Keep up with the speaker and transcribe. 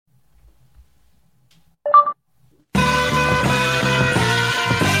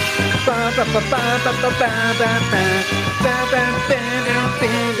Fire.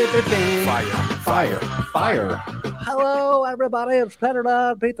 Hello, everybody. It's Peter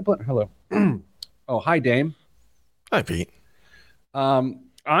Dodd, Pete the Planner. Hello. Oh, hi, Dame. Hi, Pete. I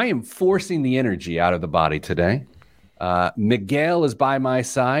am forcing the energy out of the body today. Miguel is by my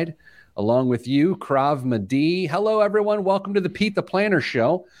side, along with you, Krav Madi. Hello, everyone. Welcome to the Pete the Planner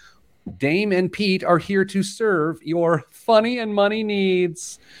Show. Dame and Pete are here to serve your funny and money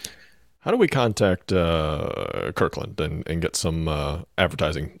needs. How do we contact Kirkland and get some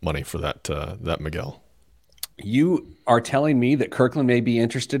advertising money for that Miguel? You are telling me that Kirkland may be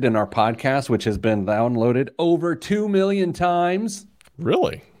interested in our podcast, which has been downloaded over 2 million times.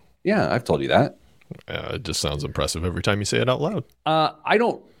 Really? Yeah, I've told you that. It just sounds impressive every time you say it out loud. I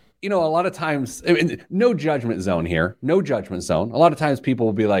don't, a lot of times, no judgment zone here, no judgment zone. A lot of times people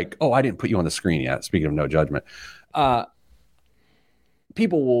will be like, oh, I didn't put you on the screen yet. Speaking of no judgment.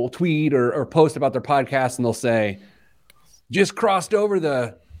 People will tweet or post about their podcast and they'll say, just crossed over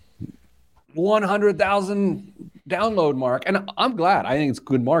the 100,000 download mark. And I'm glad. I think it's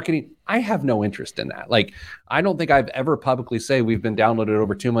good marketing. I have no interest in that. Like, I don't think I've ever publicly say we've been downloaded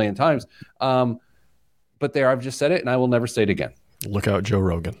over 2 million times. But there, I've just said it and I will never say it again. Look out, Joe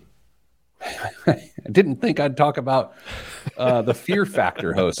Rogan. I didn't think I'd talk about the Fear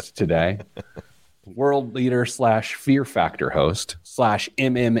Factor host today. World leader / Fear Factor host /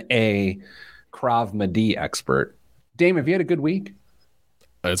 MMA Krav Madi expert. Dame, have you had a good week?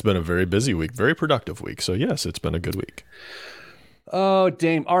 It's been a very busy week, very productive week. So yes, it's been a good week. Oh,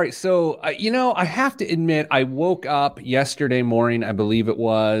 Dame. All right. So, I have to admit, I woke up yesterday morning, I believe it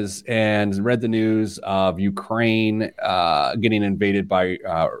was, and read the news of Ukraine getting invaded by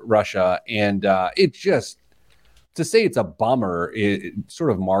Russia. And it just, to say it's a bummer, it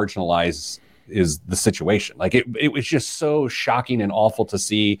sort of marginalizes is the situation. Like it was just so shocking and awful to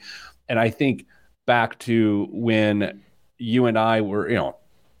see. And I think back to when you and I were,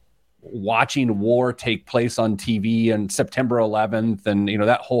 watching war take place on TV and September 11th and,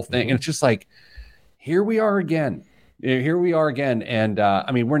 that whole thing. And it's just like, here we are again. And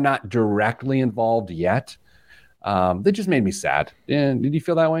we're not directly involved yet. That just made me sad. And did you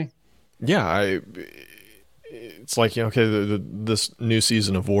feel that way? Yeah, it's like, this new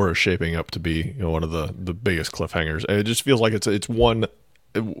season of war is shaping up to be, one of the biggest cliffhangers. It just feels like it's one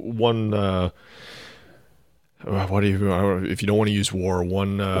what do you, if you don't want to use war,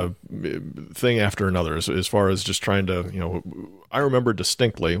 one thing after another, as far as just trying to, I remember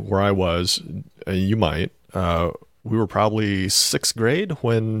distinctly where I was, you might, we were probably 6th grade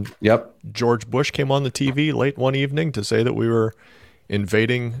when George Bush came on the TV late one evening to say that we were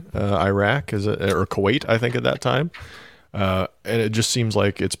invading Iraq or Kuwait, I think at that time. And it just seems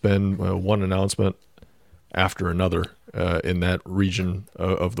like it's been one announcement after another in that region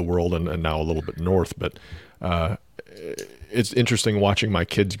of the world and now a little bit north. But it's interesting watching my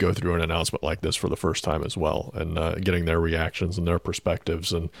kids go through an announcement like this for the first time as well and getting their reactions and their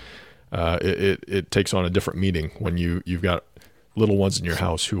perspectives. And it takes on a different meaning when you've got little ones in your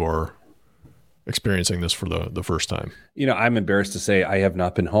house who are experiencing this for the first time. I'm embarrassed to say I have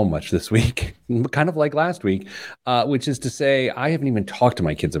not been home much this week, kind of like last week, which is to say I haven't even talked to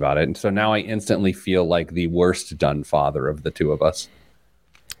my kids about it. And so now I instantly feel like the worst done father of the two of us.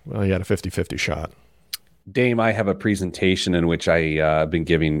 Well, you had a 50-50 shot. Dame, I have a presentation in which I've been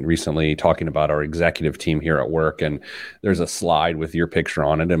giving recently talking about our executive team here at work. And there's a slide with your picture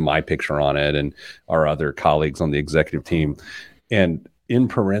on it and my picture on it and our other colleagues on the executive team. And in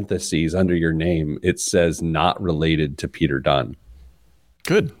parentheses under your name, it says not related to Peter Dunn.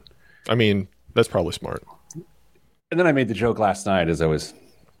 Good. That's probably smart. And then I made the joke last night as I was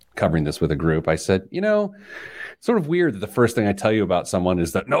covering this with a group. I said, sort of weird that the first thing I tell you about someone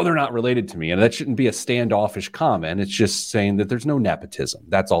is that, no, they're not related to me. And that shouldn't be a standoffish comment. It's just saying that there's no nepotism.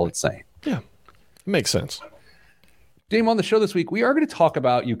 That's all it's saying. Yeah, it makes sense. Dame, on the show this week, we are going to talk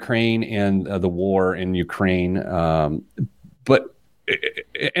about Ukraine and the war in Ukraine. But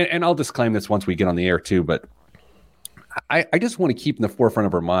I'll disclaim this once we get on the air too, but I just want to keep in the forefront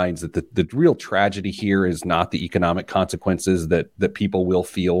of our minds that the real tragedy here is not the economic consequences that people will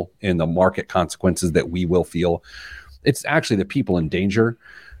feel and the market consequences that we will feel. It's actually the people in danger.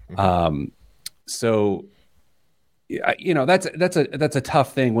 Mm-hmm. That's a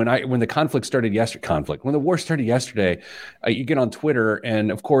tough thing. When the when the war started yesterday, you get on Twitter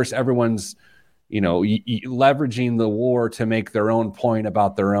and of course everyone's leveraging the war to make their own point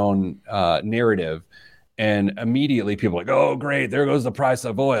about their own narrative. And immediately people are like, oh, great, there goes the price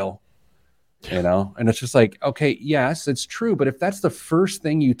of oil, and it's just like, okay, yes, it's true. But if that's the first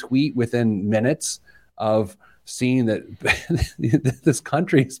thing you tweet within minutes of seeing that this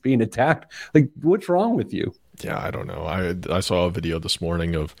country is being attacked. Like, what's wrong with you? Yeah, I don't know. I saw a video this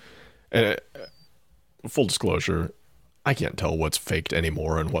morning of, full disclosure, I can't tell what's faked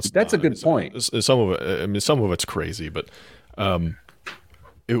anymore and what's That's not. a good point. Some of it, I mean, some of it's crazy, but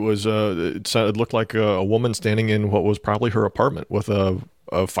it was it looked like a woman standing in what was probably her apartment with a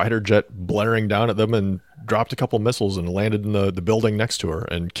fighter jet blaring down at them and dropped a couple missiles and landed in the building next to her,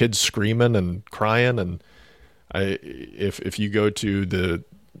 and kids screaming and crying. And if you go to the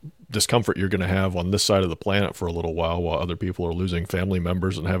discomfort you're going to have on this side of the planet for a little while other people are losing family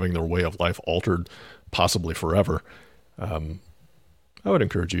members and having their way of life altered, possibly forever, I would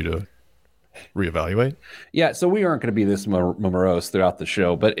encourage you to reevaluate. Yeah, so we aren't going to be this morose throughout the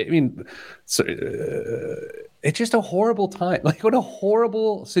show, but I mean, it's just a horrible time. Like, what a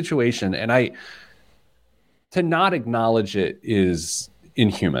horrible situation. And to not acknowledge it is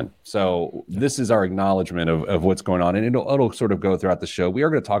inhuman. So this is our acknowledgement of what's going on, and it'll sort of go throughout the show. We are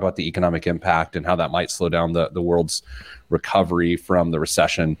going to talk about the economic impact and how that might slow down the world's recovery from the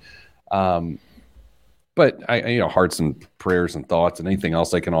recession. But hearts and prayers and thoughts and anything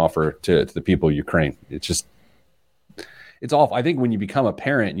else I can offer to the people of Ukraine. It's awful. I think when you become a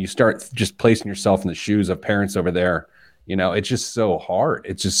parent and you start just placing yourself in the shoes of parents over there, it's just so hard.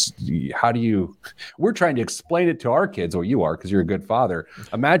 It's just, we're trying to explain it to our kids, or you are, because you're a good father.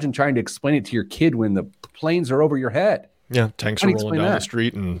 Imagine trying to explain it to your kid when the planes are over your head. Yeah, tanks are rolling down the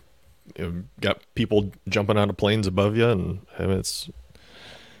street and got people jumping out of planes above you. And it's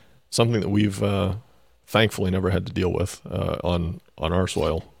something that we've thankfully never had to deal with on our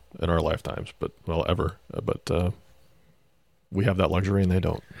soil in our lifetimes, but we have that luxury and they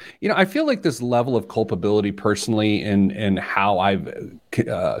don't. I feel like this level of culpability personally in how I've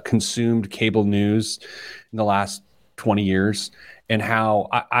consumed cable news in the last 20 years, and how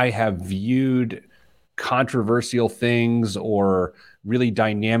I have viewed controversial things or really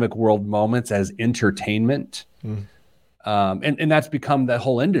dynamic world moments as entertainment. And that's become the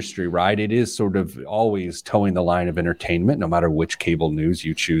whole industry, right? It is sort of always towing the line of entertainment, no matter which cable news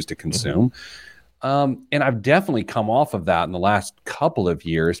you choose to consume. And I've definitely come off of that in the last couple of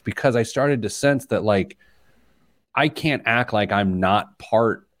years, because I started to sense that, like, I can't act like I'm not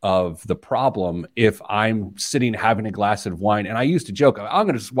part of the problem if I'm sitting having a glass of wine. And I used to joke, I'm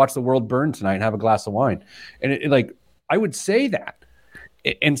going to just watch the world burn tonight and have a glass of wine. And I would say that.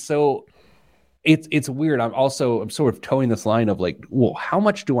 And so it's weird. I'm sort of towing this line of, like, well, how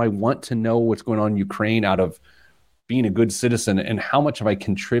much do I want to know what's going on in Ukraine out of being a good citizen, and how much am I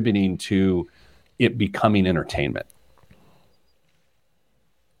contributing to it becoming entertainment?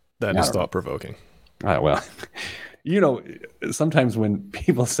 That is thought-provoking. Well, sometimes when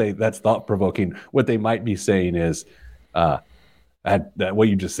people say that's thought-provoking, what they might be saying is, that what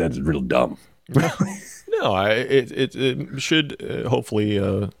you just said is real dumb. No, it should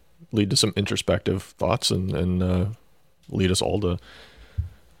hopefully lead to some introspective thoughts and lead us all to,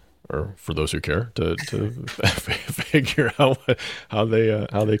 or for those who care, to figure out how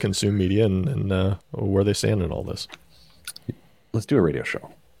they consume media and where they stand in all this. Let's do a radio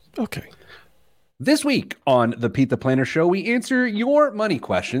show. Okay. This week on the Pete the Planner Show, we answer your money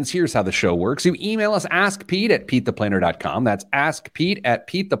questions. Here's how the show works. You email us, askpete@petetheplanner.com. That's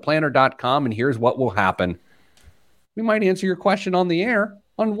askpete@petetheplanner.com. And here's what will happen. We might answer your question on the air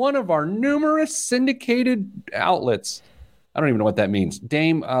on one of our numerous syndicated outlets. I don't even know what that means.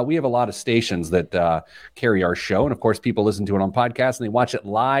 Dame, we have a lot of stations that carry our show. And of course, people listen to it on podcasts and they watch it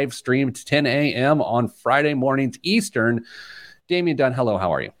live streamed at 10 a.m. on Friday mornings Eastern. Damian Dunn, hello,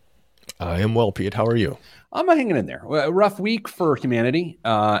 how are you? I am well, Pete. How are you? I'm hanging in there. A rough week for humanity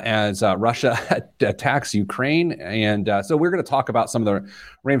as Russia attacks Ukraine. And so we're going to talk about some of the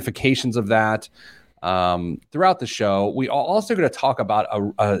ramifications of that throughout the show. We are also going to talk about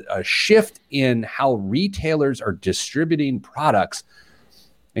a shift in how retailers are distributing products.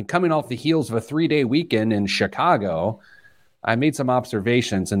 And coming off the heels of a 3-day weekend in Chicago, I made some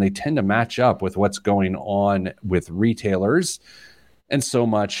observations, and they tend to match up with what's going on with retailers and so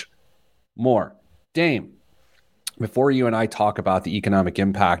much more. Dame, before you and I talk about the economic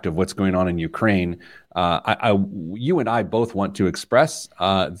impact of what's going on in Ukraine, you and I both want to express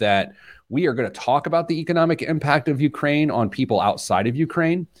that we are going to talk about the economic impact of Ukraine on people outside of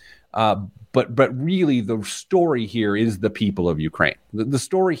Ukraine. But really, the story here is the people of Ukraine. The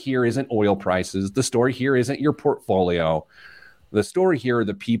story here isn't oil prices. The story here isn't your portfolio. The story here are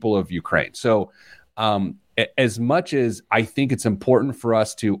the people of Ukraine. So as much as I think it's important for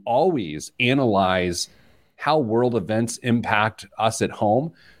us to always analyze how world events impact us at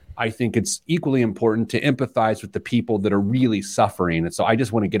home, I think it's equally important to empathize with the people that are really suffering. And so I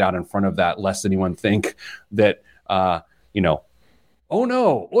just want to get out in front of that, lest anyone think that, oh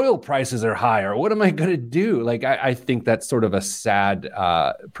no, oil prices are higher. What am I going to do? Like, I think that's sort of a sad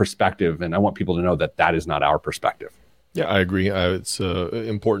perspective. And I want people to know that that is not our perspective. Yeah, I agree. It's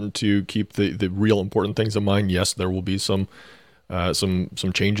important to keep the real important things in mind. Yes, there will be some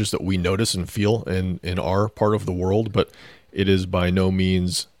changes that we notice and feel in our part of the world, but it is by no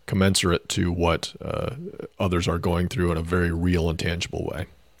means commensurate to what others are going through in a very real and tangible way.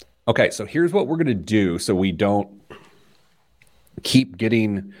 Okay, so here's what we're going to do so we don't keep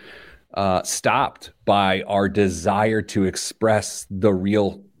getting stopped by our desire to express the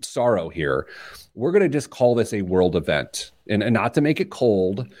real sorrow here. We're going to just call this a world event, and not to make it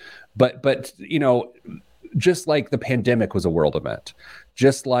cold, but just like the pandemic was a world event,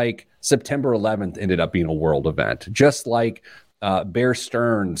 just like September 11th ended up being a world event, just like Bear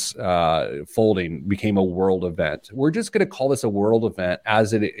Stearns folding became a world event. We're just going to call this a world event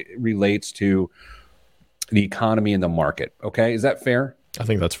as it relates to the economy and the market. Okay, is that fair? I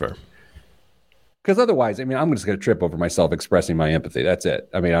think that's fair. Because otherwise, I'm just going to trip over myself expressing my empathy. That's it.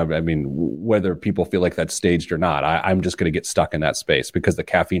 I mean, whether people feel like that's staged or not, I'm just going to get stuck in that space because the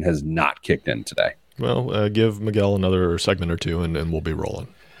caffeine has not kicked in today. Well, give Miguel another segment or two, and we'll be rolling.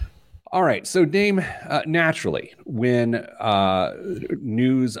 All right. So, Dame, naturally, when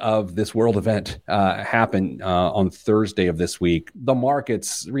news of this world event happened on Thursday of this week, the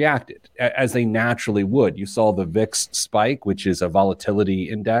markets reacted as they naturally would. You saw the VIX spike, which is a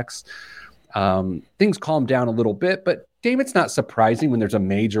volatility index. Things calmed down a little bit, but Dame, it's not surprising when there's a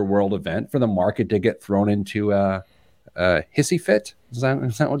major world event for the market to get thrown into a hissy fit. Is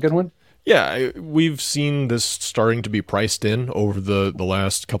that a good one? Yeah, we've seen this starting to be priced in over the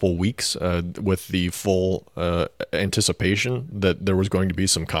last couple weeks with the full anticipation that there was going to be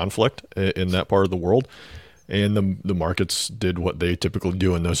some conflict in that part of the world. And the markets did what they typically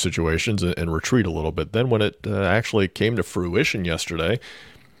do in those situations and retreat a little bit. Then when it actually came to fruition yesterday,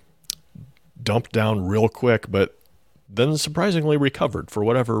 dumped down real quick, but then surprisingly recovered for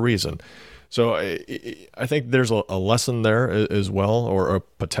whatever reason. So I think there's a lesson there as well, or a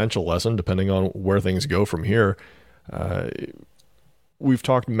potential lesson, depending on where things go from here. We've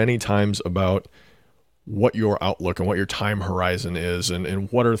talked many times about what your outlook and what your time horizon is, and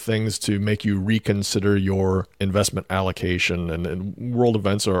what are things to make you reconsider your investment allocation. And world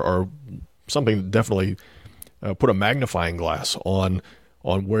events are something that definitely put a magnifying glass on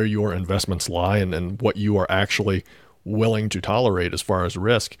where your investments lie and what you are actually willing to tolerate as far as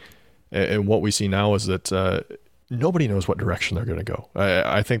risk. And what we see now is that nobody knows what direction they're going to go.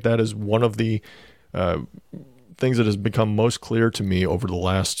 I think that is one of the things that has become most clear to me over the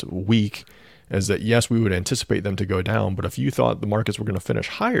last week, is that yes, we would anticipate them to go down, but if you thought the markets were going to finish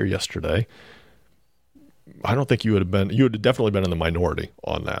higher yesterday, I don't think you would have definitely been in the minority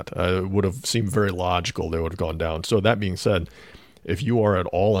on that. It would have seemed very logical they would have gone down. So that being said, if you are at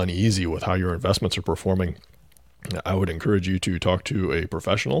all uneasy with how your investments are performing, I would encourage you to talk to a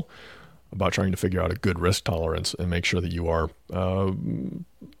professional about trying to figure out a good risk tolerance and make sure that you are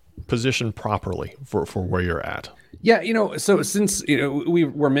positioned properly for where you're at. Yeah, so since we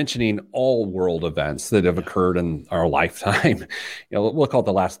were mentioning all world events that have occurred in our lifetime, we'll call it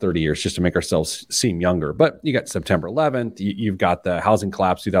the last 30 years just to make ourselves seem younger. But you got September 11th, you've got the housing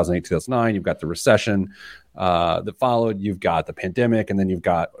collapse 2008, 2009, you've got the recession that followed, you've got the pandemic, and then you've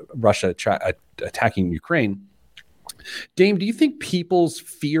got Russia attacking Ukraine. Dame, do you think people's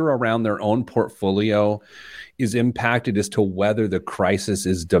fear around their own portfolio is impacted as to whether the crisis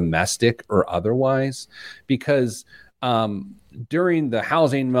is domestic or otherwise? Because during the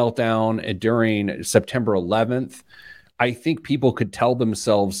housing meltdown and during September 11th, I think people could tell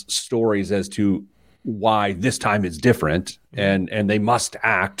themselves stories as to why this time is different and they must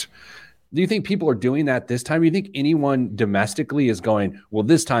act. Do you think people are doing that this time? Do you think anyone domestically is going, well,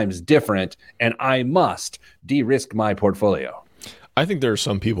 this time is different and I must de-risk my portfolio? I think there are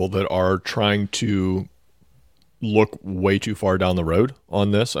some people that are trying to look way too far down the road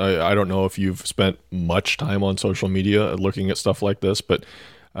on this. I don't know if you've spent much time on social media looking at stuff like this, but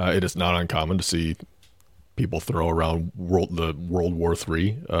it is not uncommon to see people throw around the World War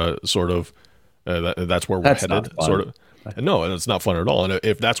III sort of. That's where we're headed, sort of. No, it's not fun at all. And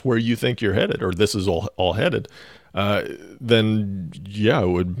if that's where you think you're headed, or this is all headed, then yeah, it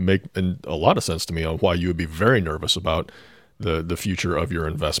would make a lot of sense to me on why you would be very nervous about the future of your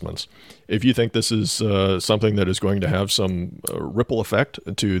investments. If you think this is something that is going to have some ripple effect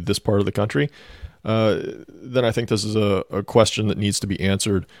to this part of the country, then I think this is a question that needs to be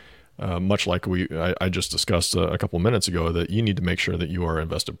answered much like I just discussed a couple minutes ago, that you need to make sure that you are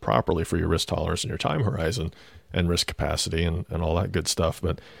invested properly for your risk tolerance and your time horizon and risk capacity and all that good stuff.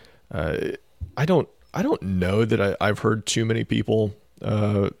 But I don't know that I've heard too many people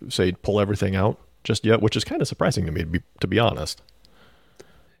say pull everything out just yet, which is kind of surprising to me, to be honest.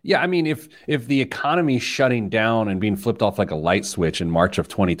 Yeah, I mean, if the economy shutting down and being flipped off like a light switch in March of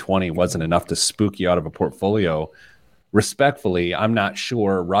 2020 wasn't enough to spook you out of a portfolio, respectfully, I'm not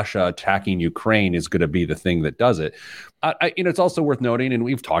sure Russia attacking Ukraine is going to be the thing that does it. It's also worth noting, and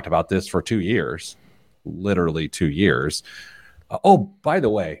we've talked about this for 2 years, literally 2 years. By the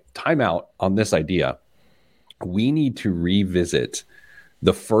way, time out on this idea. We need to revisit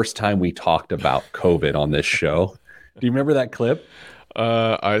the first time we talked about COVID on this show. Do you remember that clip?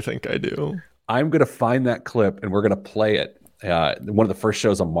 I think I do. I'm going to find that clip and we're going to play it. One of the first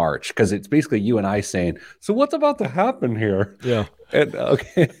shows of March, because it's basically you and I saying, so what's about to happen here? Yeah. And,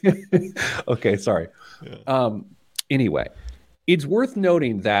 okay. Okay. Sorry. Yeah. Anyway, it's worth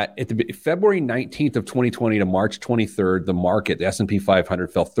noting that at the February 19th of 2020 to March 23rd, the S&P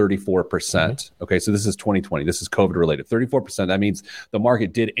 500 fell 34%. Mm-hmm. Okay. So this is 2020. This is COVID related. 34%. That means the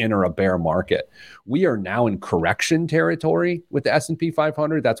market did enter a bear market. We are now in correction territory with the S&P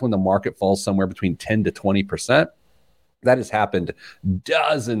 500. That's when the market falls somewhere between 10 to 20%. That has happened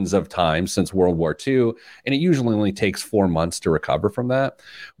dozens of times since World War II, and it usually only takes 4 months to recover from that.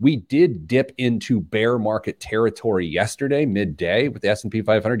 We did dip into bear market territory yesterday, midday, with the S&P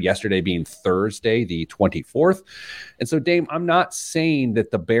 500, yesterday being Thursday, the 24th. And so, Dame, I'm not saying that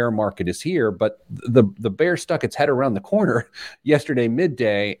the bear market is here, but the bear stuck its head around the corner yesterday,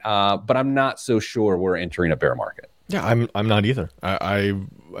 midday, but I'm not so sure we're entering a bear market. Yeah, I'm not either. I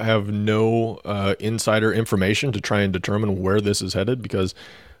have no insider information to try and determine where this is headed because,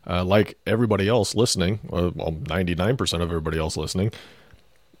 like everybody else listening, 99% of everybody else listening,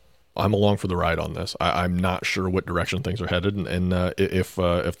 I'm along for the ride on this. I'm not sure what direction things are headed, and if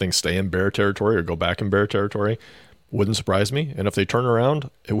things stay in bear territory or go back in bear territory, wouldn't surprise me. And if they turn around,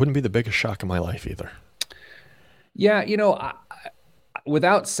 it wouldn't be the biggest shock in my life either. Yeah,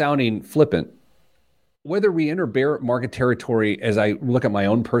 without sounding flippant, whether we enter bear market territory, as I look at my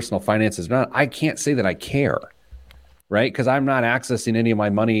own personal finances or not, I can't say that I care, right? Because I'm not accessing any of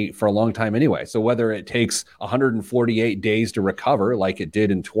my money for a long time anyway. So whether it takes 148 days to recover like it did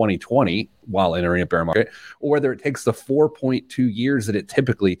in 2020 while entering a bear market, or whether it takes the 4.2 years that it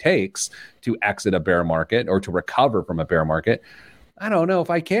typically takes to exit a bear market or to recover from a bear market, I don't know if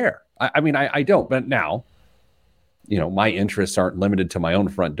I care. I don't. But now, my interests aren't limited to my own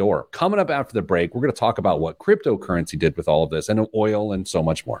front door. Coming up after the break, we're going to talk about what cryptocurrency did with all of this and oil and so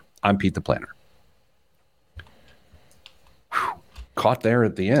much more. I'm Pete the Planner. Whew. Caught there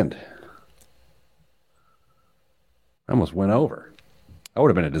at the end. I almost went over. That would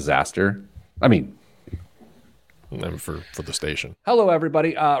have been a disaster. And for the station. Hello,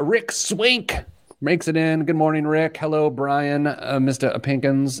 everybody. Rick Swink makes it in. Good morning, Rick. Hello, Brian. Mr.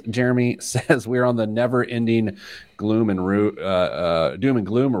 Pinkins. Jeremy says we're on the never-ending doom and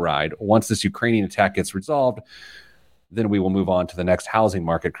gloom ride. Once this Ukrainian attack gets resolved, then we will move on to the next housing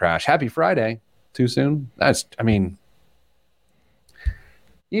market crash. Happy Friday. Too soon?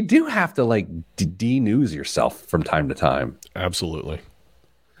 You do have to de-news yourself from time to time. Absolutely.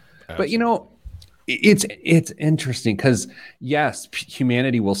 But it's interesting because yes,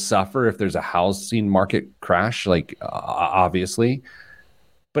 humanity will suffer if there's a housing market crash, obviously.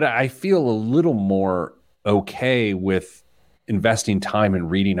 But I feel a little more okay with investing time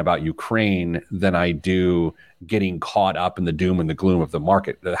and reading about Ukraine than I do getting caught up in the doom and the gloom of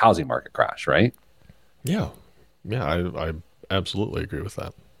the housing market crash, right? Yeah. I absolutely agree with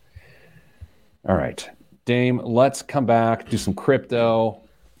that. All right, Dame, let's come back, do some crypto.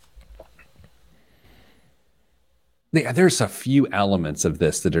 There's a few elements of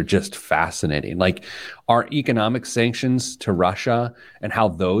this that are just fascinating, like our economic sanctions to Russia and how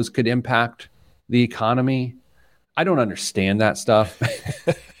those could impact the economy. I don't understand that stuff,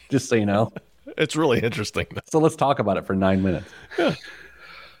 just so you know. It's really interesting. So let's talk about it for 9 minutes. Yeah.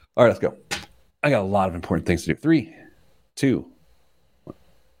 All right, let's go. I got a lot of important things to do. 3, 2, 1.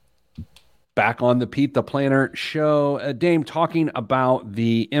 Back on the Pete the Planner show. Dame, talking about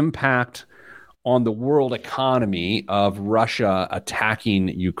the impact on the world economy of Russia attacking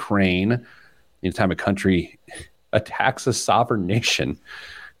Ukraine. Anytime a country attacks a sovereign nation,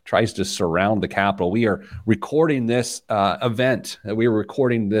 tries to surround the capital. We are recording this event. We are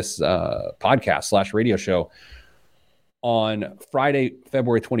recording this podcast / radio show on Friday,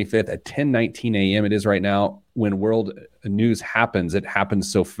 February 25th at 10:19 a.m. It is right now. When world news happens, it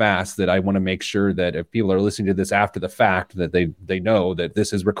happens so fast that I want to make sure that if people are listening to this after the fact, that they know that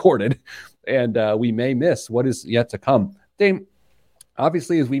this is recorded, and we may miss what is yet to come. Dame,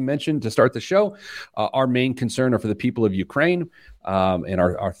 obviously, as we mentioned to start the show, our main concern are for the people of Ukraine, and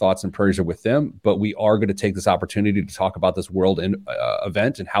our thoughts and prayers are with them. But we are going to take this opportunity to talk about this world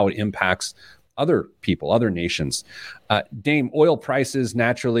event and how it impacts other people, other nations. Dame, oil prices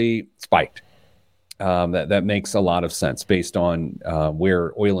naturally spiked. That makes a lot of sense based on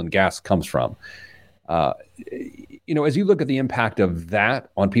where oil and gas comes from. As you look at the impact of that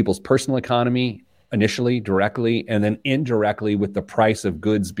on people's personal economy, initially, directly, and then indirectly with the price of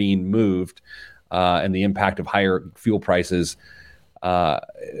goods being moved and the impact of higher fuel prices,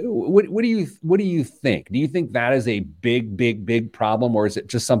 what do you think? Do you think that is a big problem, or is it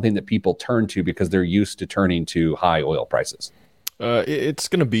just something that people turn to because they're used to turning to high oil prices? It's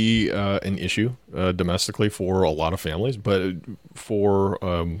going to be an issue domestically for a lot of families, but for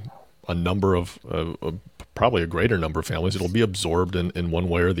a number of, probably a greater number of families, it'll be absorbed in one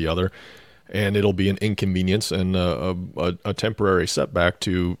way or the other, and it'll be an inconvenience and a temporary setback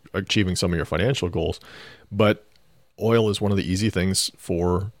to achieving some of your financial goals. But oil is one of the easy things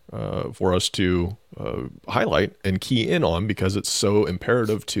for us to highlight and key in on because it's so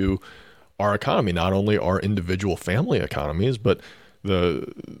imperative to our economy, not only our individual family economies, but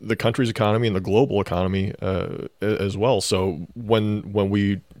the country's economy and the global economy as well. So when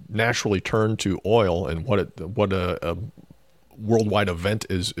we naturally turn to oil and what a worldwide event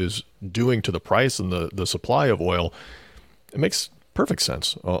is doing to the price and the supply of oil, it makes perfect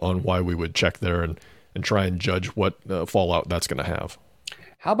sense on why we would check there and try and judge what fallout that's going to have.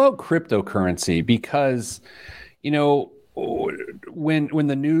 How about cryptocurrency? Because, when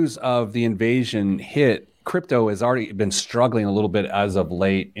the news of the invasion hit, crypto has already been struggling a little bit as of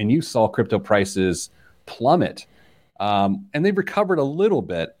late, and you saw crypto prices plummet, and they've recovered a little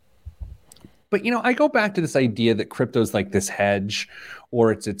bit. But, I go back to this idea that crypto is like this hedge,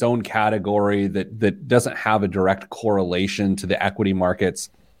 or it's its own category that doesn't have a direct correlation to the equity markets.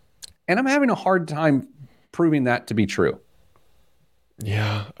 And I'm having a hard time proving that to be true.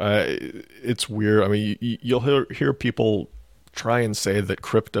 Yeah, it's weird. I mean, you'll hear people try and say that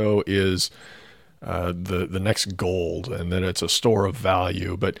crypto is the next gold and that it's a store of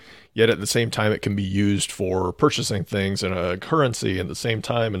value, but yet at the same time it can be used for purchasing things and a currency at the same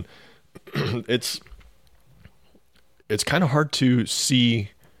time, and it's kind of hard to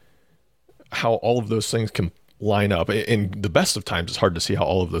see how all of those things can line up. In the best of times, it's hard to see how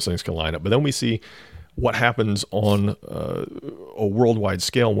all of those things can line up. But then we see what happens on a worldwide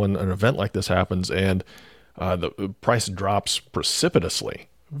scale when an event like this happens, and the price drops precipitously,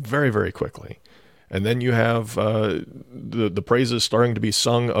 very, very quickly. And then you have the praises starting to be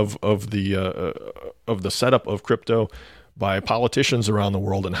sung of the setup of crypto by politicians around the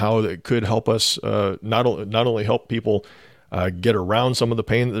world and how it could help us not only help people get around some of the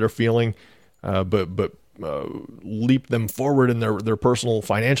pain that they're feeling, but leap them forward in their personal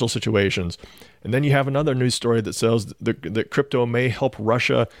financial situations. And then you have another news story that says that crypto may help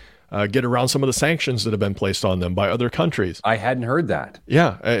Russia get around some of the sanctions that have been placed on them by other countries. I hadn't heard that.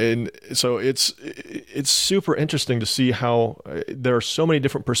 Yeah, and so it's super interesting to see how there are so many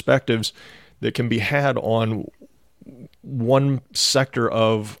different perspectives that can be had on one sector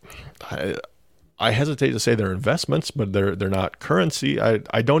of. I hesitate to say they're investments, but they're not currency.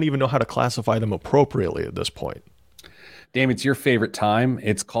 I don't even know how to classify them appropriately at this point. Dame, it's your favorite time.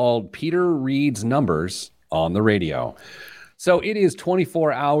 It's called Peter Reads Numbers on the radio. So it is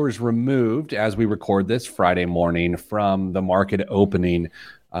 24 hours removed as we record this Friday morning from the market opening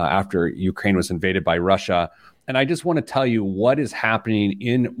after Ukraine was invaded by Russia. And I just want to tell you what is happening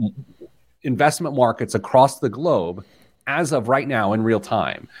in investment markets across the globe as of right now in real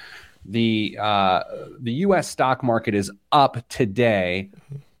time. The U.S. stock market is up today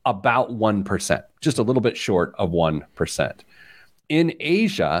about 1%, just a little bit short of 1%. In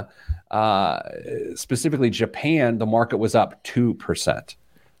Asia, specifically Japan, the market was up 2%.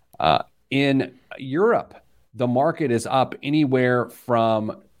 In Europe, the market is up anywhere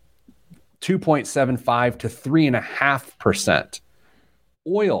from 2.75 to 3.5%.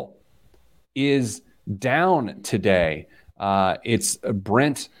 Oil is down today. It's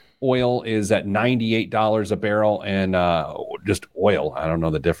Brent oil is at $98 a barrel, and just oil, I don't know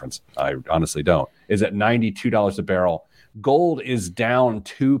the difference. I honestly don't, is at $92 a barrel. Gold is down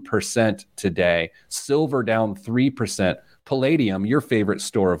 2% today. Silver down 3%. Palladium, your favorite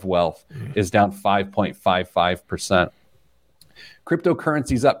store of wealth, is down 5.55%.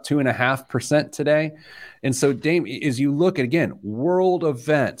 Cryptocurrency's up 2.5% today. And so, Dame, as you look at, again, world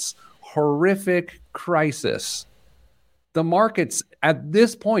events, horrific crisis, the markets at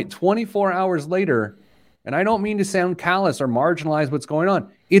this point, 24 hours later, and I don't mean to sound callous or marginalize what's going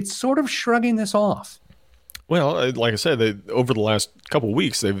on, it's sort of shrugging this off. Well, like I said, over the last couple of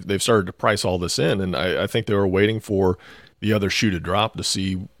weeks, they've started to price all this in, and I think they were waiting for the other shoe to drop to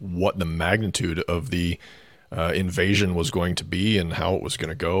see what the magnitude of the invasion was going to be and how it was going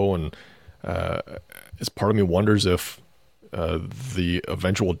to go. And as part of me wonders if the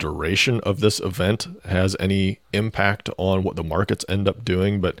eventual duration of this event has any impact on what the markets end up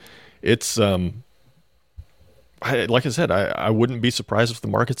doing. But it's like I said, I wouldn't be surprised if the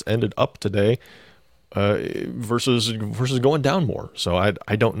markets ended up today versus going down more. So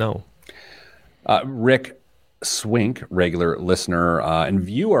I don't know. Rick Swink, regular listener and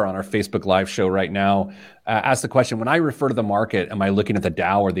viewer on our Facebook Live show right now, asked the question, when I refer to the market, am I looking at the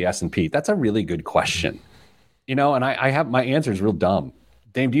Dow or the S&P? That's a really good question. And I have, my answer is real dumb.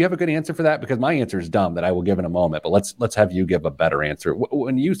 Dame, do you have a good answer for that? Because my answer is dumb that I will give in a moment, but let's have you give a better answer.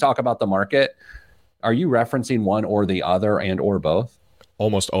 When you talk about the market, are you referencing one or the other and or both?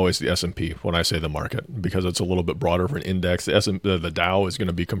 Almost always the S&P when I say the market, because it's a little bit broader of an index. The Dow is going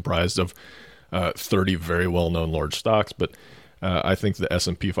to be comprised of 30 very well-known large stocks, but I think the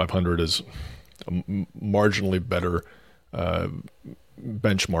S&P 500 is a marginally better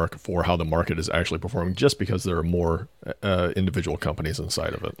benchmark for how the market is actually performing, just because there are more individual companies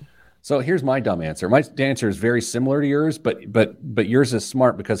inside of it. So here's my dumb answer. My answer is very similar to yours, but yours is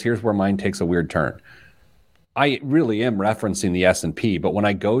smart, because here's where mine takes a weird turn. I really am referencing the S&P, but when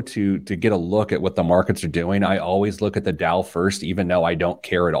I go to get a look at what the markets are doing, I always look at the Dow first, even though I don't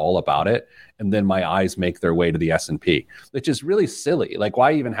care at all about it. And then my eyes make their way to the S&P, which is really silly. Like,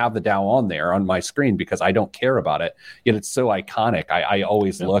 why even have the Dow on there on my screen? Because I don't care about it. Yet it's so iconic. I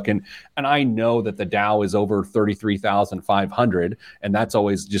always look, and I know that the Dow is over 33,500, and that's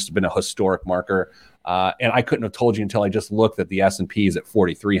always just been a historic marker. And I couldn't have told you until I just looked that the S&P is at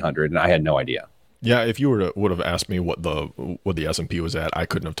 4,300, and I had no idea. Yeah, if you would have asked me what the S&P was at, I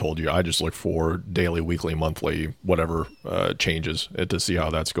couldn't have told you. I just look for daily, weekly, monthly, whatever changes to see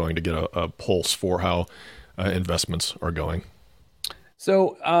how that's going, to get a pulse for how investments are going.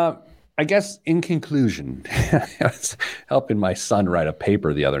 So I guess in conclusion, I was helping my son write a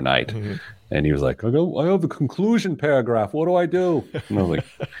paper the other night, and he was like, I have the conclusion paragraph. What do I do? And I was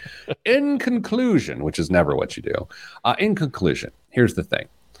like, in conclusion, which is never what you do. In conclusion, here's the thing.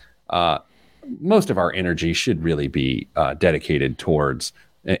 Most of our energy should really be dedicated towards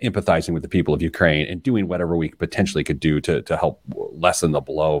empathizing with the people of Ukraine and doing whatever we potentially could do to help lessen the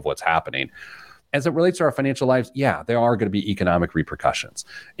blow of what's happening. As it relates to our financial lives, yeah, there are going to be economic repercussions.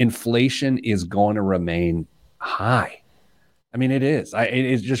 Inflation is going to remain high. I mean, it is.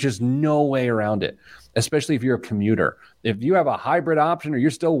 It's just no way around it, especially if you're a commuter. If you have a hybrid option or you're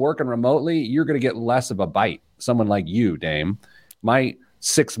still working remotely, you're going to get less of a bite. Someone like you, Dame, my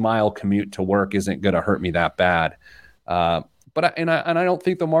 6-mile commute to work isn't going to hurt me that bad. But I don't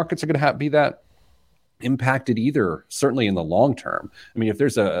think the markets are going to be that impacted either, certainly in the long term. I mean, if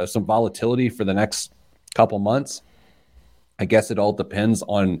there's some volatility for the next couple months, I guess it all depends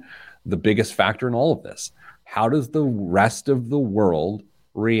on the biggest factor in all of this. How does the rest of the world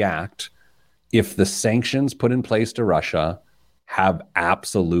react if the sanctions put in place to Russia have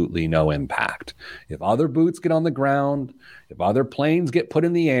absolutely no impact? If other boots get on the ground, if other planes get put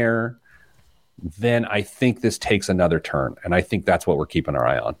in the air, then I think this takes another turn. And I think that's what we're keeping our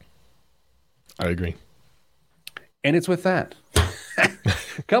eye on. I agree. And it's with that.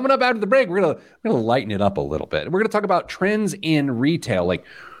 Coming up after the break, we're gonna lighten it up a little bit. We're gonna talk about trends in retail. Like,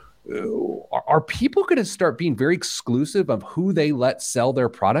 are people going to start being very exclusive of who they let sell their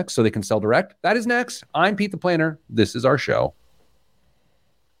products so they can sell direct? That is next. I'm Pete the Planner. This is our show.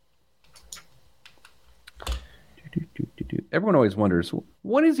 Everyone always wonders,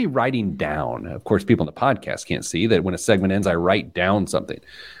 what is he writing down? Of course, people in the podcast can't see that when a segment ends, I write down something.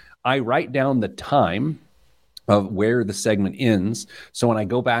 I write down the time of where the segment ends. So when I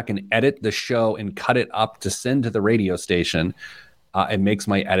go back and edit the show and cut it up to send to the radio station, it makes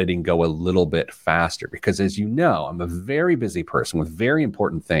my editing go a little bit faster, because, as you know, I'm a very busy person with very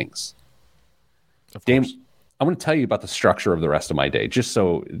important things. Of course. Dame, I want to tell you about the structure of the rest of my day, just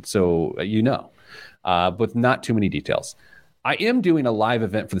so you know, but not too many details. I am doing a live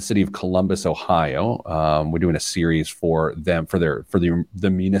event for the city of Columbus, Ohio. We're doing a series for them, for the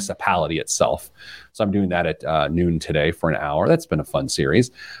municipality itself. So I'm doing that at noon today for an hour. That's been a fun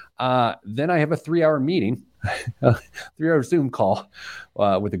series. Then I have a 3-hour meeting, 3-hour Zoom call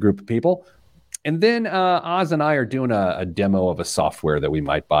with a group of people. And then Oz and I are doing a demo of a software that we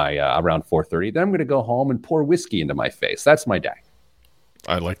might buy around 4:30. Then I'm going to go home and pour whiskey into my face. That's my day.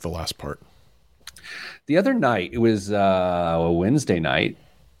 I like the last part. The other night, it was a Wednesday night.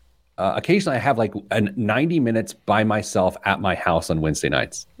 Occasionally, I have like 90 minutes by myself at my house on Wednesday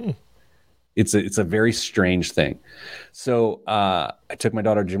nights. It's a very strange thing. So I took my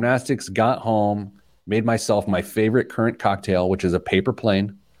daughter to gymnastics, got home, made myself my favorite current cocktail, which is a paper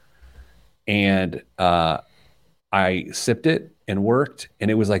plane. And I sipped it and worked, and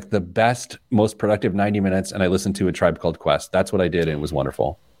it was like the best, most productive 90 minutes. And I listened to A Tribe Called Quest. That's what I did, and it was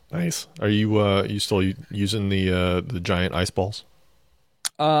wonderful. Nice. Are you still using the giant ice balls?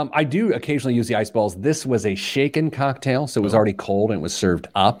 I do occasionally use the ice balls. This was a shaken cocktail, so it was already cold and it was served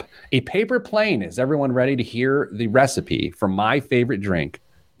up. A paper plane. Is everyone ready to hear the recipe for my favorite drink,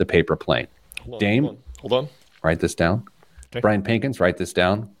 the paper plane? Dame, hold on. Write this down. Okay. Brian Pinkins, write this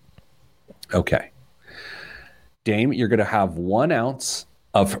down. Okay. Dame, you're going to have 1 ounce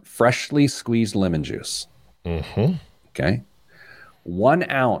of freshly squeezed lemon juice. Mm-hmm. Okay. 1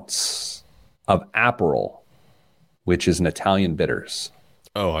 ounce of Aperol, which is an Italian bitters.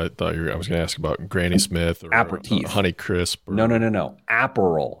 Oh, I thought I was going to ask about Granny Smith or Aperitif. Honey Crisp. Or... No.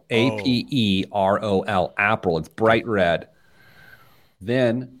 Aperol. Aperol. Aperol. It's bright red.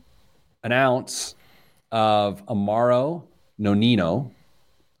 Then 1 ounce of Amaro Nonino.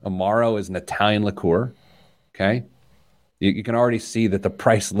 Amaro is an Italian liqueur. Okay. You can already see that the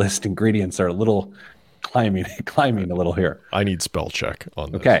price list ingredients are a little climbing a little here. I need spell check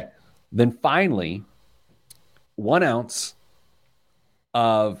on this. Okay. Then finally, 1 ounce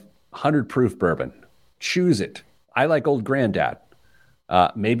of 100 proof bourbon. Choose it. I like Old Granddad.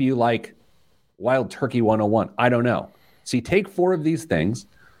 Maybe you like Wild Turkey 101. I don't know. So you take 4 of these things,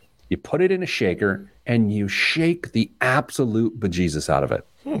 you put it in a shaker, and you shake the absolute bejesus out of it.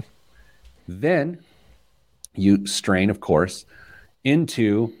 Then you strain, of course,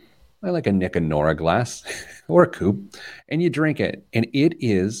 into like a Nick and Nora glass or a coupe, and you drink it. And it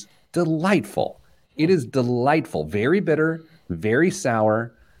is delightful. It is delightful. Very bitter, very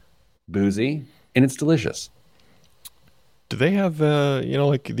sour, boozy, and it's delicious. Do they have,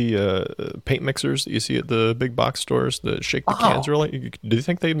 like the paint mixers that you see at the big box stores that shake the cans? Really? Do you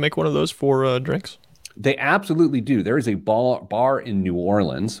think they'd make one of those for drinks? They absolutely do. There is a bar in New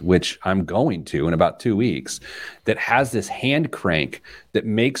Orleans, which I'm going to in about 2 weeks, that has this hand crank that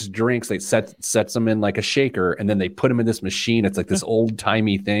makes drinks. They sets them in like a shaker, and then they put them in this machine. It's like this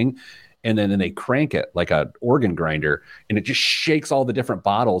old-timey thing. And then they crank it like an organ grinder, and it just shakes all the different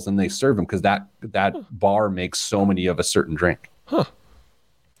bottles, and they serve them because that bar makes so many of a certain drink. Huh.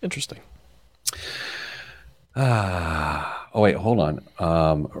 Interesting. Oh, wait, hold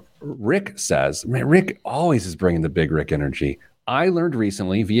on. Rick says, man, Rick always is bringing the big Rick energy. I learned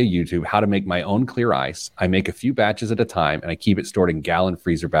recently via YouTube how to make my own clear ice. I make a few batches at a time, and I keep it stored in gallon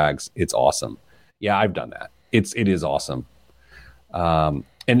freezer bags. It's awesome. Yeah, I've done that. It is awesome.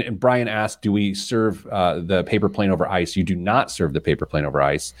 And Brian asked, do we serve the paper plane over ice? You do not serve the paper plane over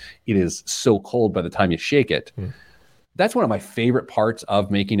ice. It is so cold by the time you shake it. That's one of my favorite parts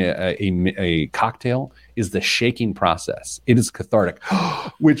of making a cocktail is the shaking process. It is cathartic,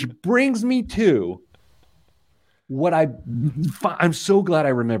 which brings me to what I'm so glad I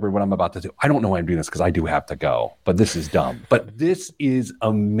remembered what I'm about to do. I don't know why I'm doing this because I do have to go, but this is dumb. But this is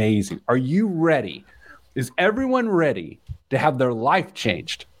amazing. Are you ready? Is everyone ready to have their life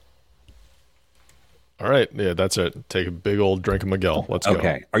changed? All right. Yeah, that's it. Take a big old drink of Miguel. Let's go.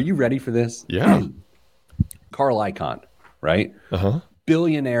 Okay. Are you ready for this? Yeah. Carl Icahn, right? Uh-huh.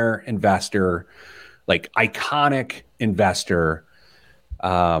 Billionaire investor, like iconic investor.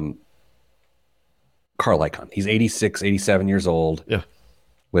 Carl Icahn. He's 86, 87 years old. Yeah.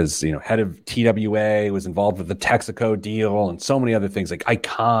 Was, head of TWA, was involved with the Texaco deal and so many other things, like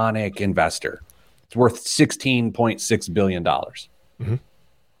iconic investor. It's worth $16.6 billion. Mm-hmm.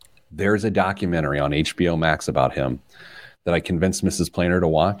 There's a documentary on HBO Max about him that I convinced Mrs. Planer to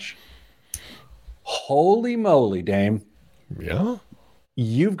watch. Holy moly, Dame. Yeah.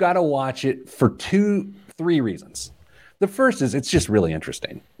 You've got to watch it for 3 reasons. The first is it's just really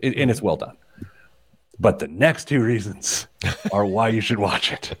interesting and it's well done. But the next 2 reasons are why you should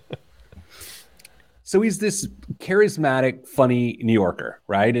watch it. So he's this charismatic, funny New Yorker,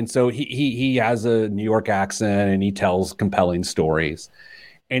 right? And so he has a New York accent and he tells compelling stories.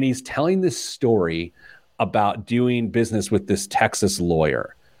 And he's telling this story about doing business with this Texas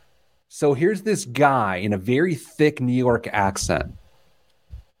lawyer. So here's this guy in a very thick New York accent,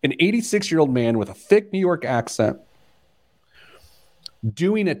 an 86-year-old man with a thick New York accent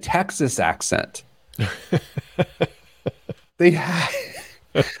doing a Texas accent.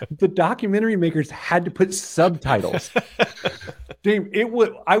 The documentary makers had to put subtitles. Dave,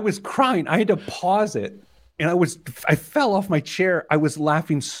 I was crying. I had to pause it. And I fell off my chair. I was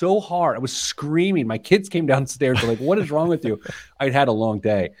laughing so hard. I was screaming. My kids came downstairs. They're like, what is wrong with you? I'd had a long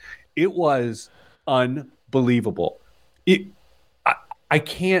day. It was unbelievable. I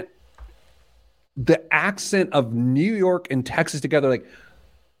can't, the accent of New York and Texas together, like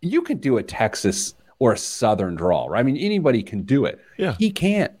you can do a Texas or a Southern drawl, right? I mean, anybody can do it. Yeah. He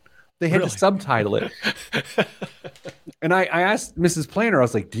can't. They had to subtitle it. And I asked Mrs. Planner, I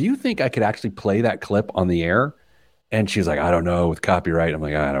was like, do you think I could actually play that clip on the air? And she's like, I don't know, with copyright. I'm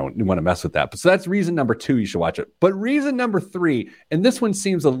like, I don't want to mess with that. But so that's reason number 2, you should watch it. But reason number 3, and this one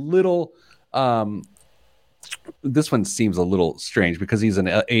seems a little strange because he's an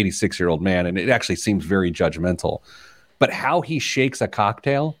 86-year-old man, and it actually seems very judgmental. But how he shakes a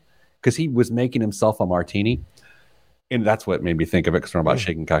cocktail, because he was making himself a martini, and that's what made me think of it, because we're about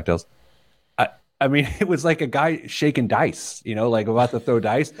shaking cocktails. I mean, it was like a guy shaking dice, like about to throw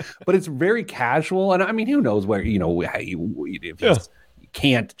dice, but it's very casual. And I mean, who knows where, if he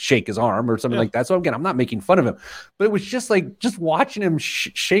can't shake his arm or something like that. So again, I'm not making fun of him, but it was just watching him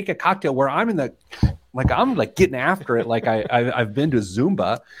shake a cocktail where I'm I'm getting after it. Like I've been to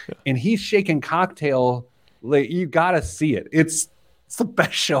Zumba, and he's shaking cocktail. Like, you got to see it. It's the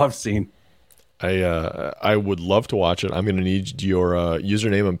best show I've seen. I would love to watch it. I'm going to need your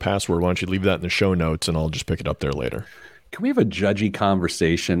username and password. Why don't you leave that in the show notes, and I'll just pick it up there later. Can we have a judgy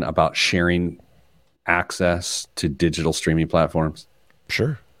conversation about sharing access to digital streaming platforms?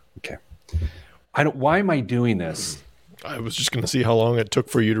 Sure. Okay. Why am I doing this? I was just going to see how long it took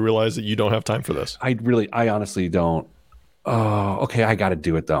for you to realize that you don't have time for this. I honestly don't. Oh, okay. I got to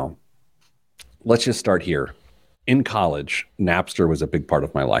do it though. Let's just start here. In college, Napster was a big part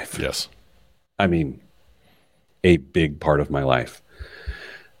of my life. Yes. I mean, a big part of my life.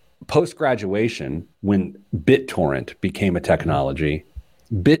 Post-graduation, when BitTorrent became a technology,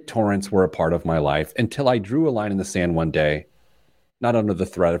 BitTorrents were a part of my life until I drew a line in the sand one day, not under the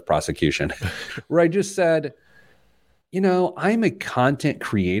threat of prosecution, where I just said, I'm a content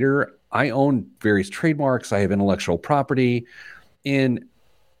creator. I own various trademarks. I have intellectual property. And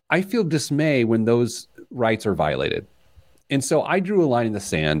I feel dismay when those rights are violated. And so I drew a line in the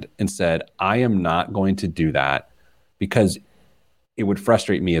sand and said, I am not going to do that because it would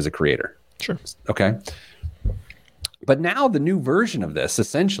frustrate me as a creator. Sure. Okay. But now the new version of this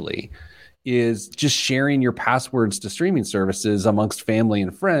essentially is just sharing your passwords to streaming services amongst family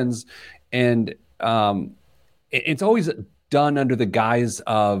and friends. And it's always done under the guise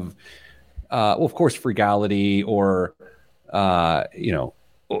of, of course, frugality or,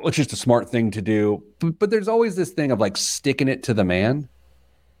 it's just a smart thing to do. But there's always this thing of sticking it to the man,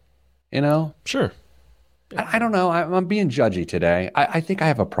 Sure. I don't know. I'm being judgy today. I think I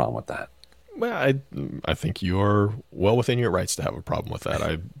have a problem with that. Well, I think you're well within your rights to have a problem with that.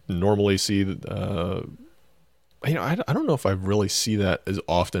 I normally see that, I don't know if I really see that as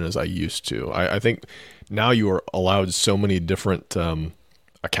often as I used to. I think now you are allowed so many different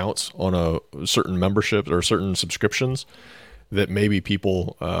accounts on a certain membership or certain subscriptions that maybe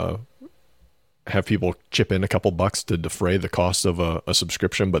people have people chip in a couple bucks to defray the cost of a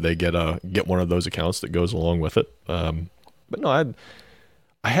subscription, but they get one of those accounts that goes along with it. But no,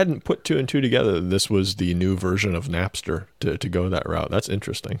 I hadn't put 2 and 2 together. This was the new version of Napster to go that route. That's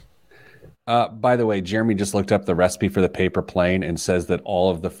interesting. By the way, Jeremy just looked up the recipe for the paper plane and says that all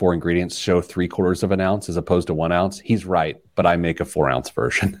of the 4 ingredients show 3/4 of an ounce as opposed to 1 ounce. He's right, but I make a 4-ounce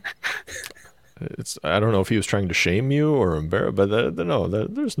version. I don't know if he was trying to shame you or embarrass, but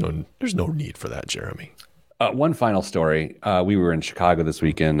there's no need for that, Jeremy. One final story. We were in Chicago this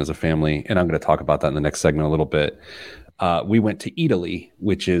weekend as a family, and I'm going to talk about that in the next segment a little bit. We went to Eataly,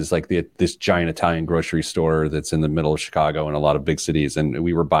 which is this giant Italian grocery store that's in the middle of Chicago and a lot of big cities. And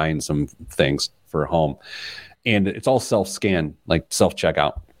we were buying some things for home, and it's all self-scan,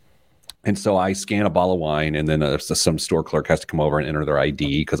 self-checkout. And so I scan a bottle of wine, and then some store clerk has to come over and enter their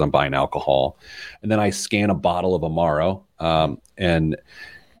ID because I'm buying alcohol. And then I scan a bottle of Amaro, and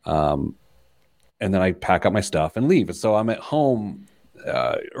then I pack up my stuff and leave. And so I'm at home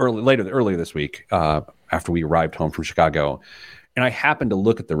earlier this week after we arrived home from Chicago, and I happened to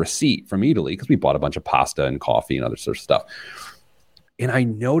look at the receipt from Eataly because we bought a bunch of pasta and coffee and other sort of stuff. And I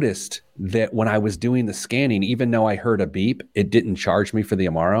noticed that when I was doing the scanning, even though I heard a beep, it didn't charge me for the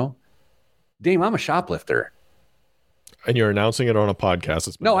Amaro. Damn, I'm a shoplifter. And you're announcing it on a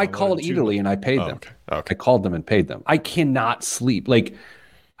podcast. No, I called Eataly and I paid them. Okay. I called them and paid them. I cannot sleep.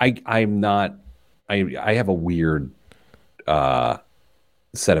 I'm not. I have a weird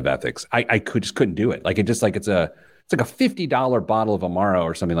set of ethics. I just couldn't do it. It's it's like a $50 bottle of Amaro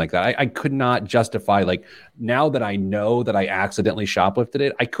or something like that. I could not justify, like, now that I know that I accidentally shoplifted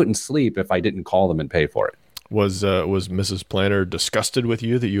it, I couldn't sleep if I didn't call them and pay for it. Was Mrs. Planner disgusted with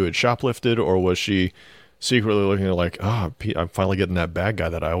you that you had shoplifted, or was she secretly looking at like, Pete, I'm finally getting that bad guy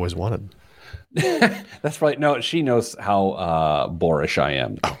that I always wanted? That's right. No, she knows how boorish I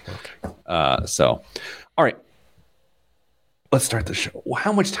am. Oh, okay. So, all right. Let's start the show.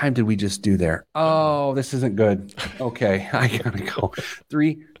 How much time did we just do there? Oh, this isn't good. Okay, I gotta go.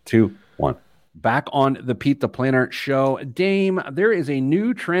 3, 2, 1. Back on the Pete the Planner show. Dame, there is a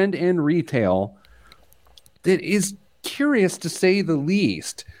new trend in retail that is curious to say the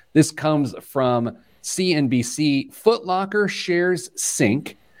least. This comes from CNBC. Foot Locker shares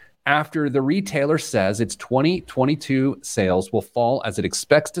sink after the retailer says its 2022 sales will fall as it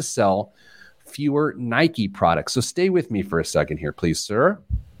expects to sell fewer Nike products. So stay with me for a second here, please, sir.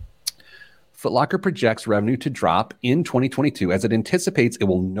 Foot Locker projects revenue to drop in 2022 as it anticipates it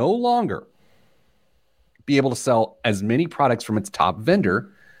will no longer be able to sell as many products from its top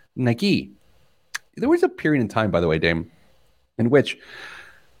vendor, Nike. There was a period in time, by the way, Dame, in which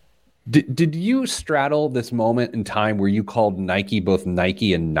did you straddle this moment in time where you called Nike both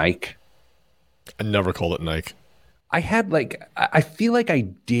Nike and Nike? I never called it Nike. I feel like I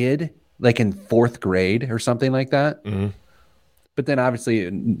did, like in 4th grade or something like that. Mm-hmm. But then obviously,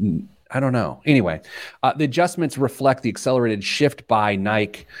 I don't know. Anyway, the adjustments reflect the accelerated shift by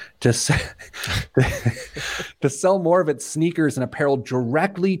Nike to sell more of its sneakers and apparel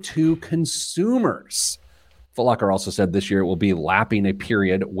directly to consumers. Foot Locker also said this year it will be lapping a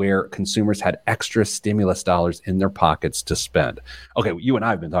period where consumers had extra stimulus dollars in their pockets to spend. Okay, you and I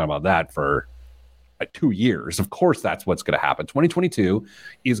have been talking about that for 2 years. Of course, that's what's going to happen. 2022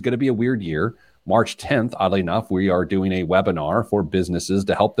 is going to be a weird year. March 10th, oddly enough, we are doing a webinar for businesses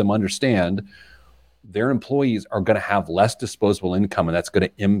to help them understand their employees are going to have less disposable income, and that's going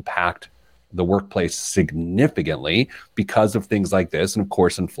to impact the workplace significantly because of things like this, and of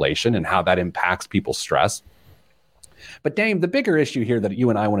course, inflation and how that impacts people's stress. But Dame, the bigger issue here that you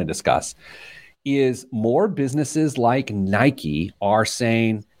and I want to discuss is more businesses like Nike are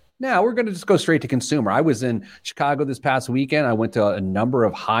saying, now we're going to just go straight to consumer. I was in Chicago this past weekend. I went to a number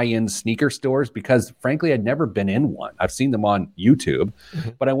of high-end sneaker stores because, frankly, I'd never been in one. I've seen them on YouTube,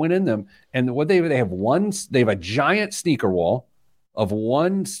 but I went in them, and what they have a giant sneaker wall of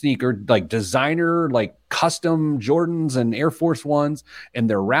one sneaker, like designer, like custom Jordans and Air Force Ones, and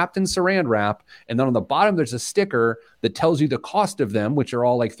they're wrapped in saran wrap. And then on the bottom, there's a sticker that tells you the cost of them, which are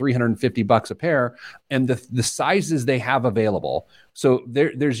all like $350 a pair, and the sizes they have available. So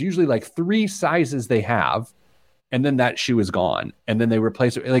there's usually like 3 sizes they have, and then that shoe is gone, and then they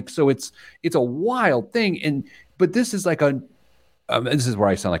replace it. Like, so it's a wild thing. But this is like this is where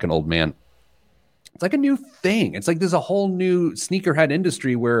I sound like an old man. It's like a new thing. It's like there's a whole new sneakerhead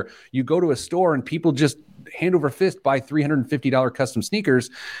industry where you go to a store and people just hand over fist buy $350 custom sneakers.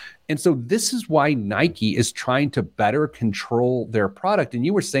 And so this is why Nike is trying to better control their product. And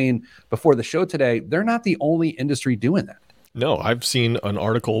you were saying before the show today, they're not the only industry doing that. No, I've seen an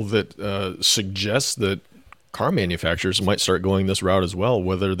article that suggests that car manufacturers might start going this route as well,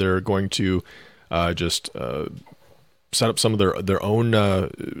 whether they're going to just set up some of their own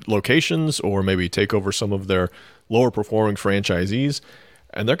locations, or maybe take over some of their lower performing franchisees,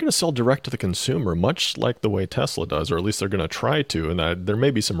 and they're going to sell direct to the consumer, much like the way Tesla does, or at least they're going to try to. And there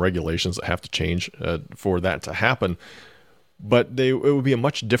may be some regulations that have to change for that to happen, but it would be a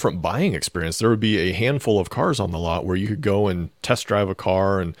much different buying experience. There would be a handful of cars on the lot where you could go and test drive a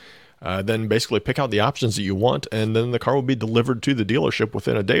car and then basically pick out the options that you want, and then the car will be delivered to the dealership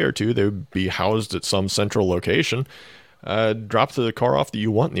within a day or two. They would be housed at some central location. Drop the car off that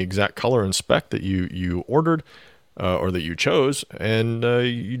you want in the exact color and spec that you ordered or that you chose, and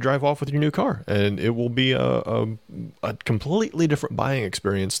you drive off with your new car. And it will be a completely different buying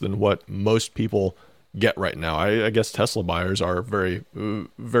experience than what most people get right now. I guess Tesla buyers are very,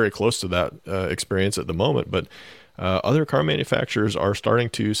 very close to that experience at the moment, but other car manufacturers are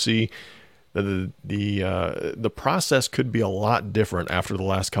starting to see that the process could be a lot different after the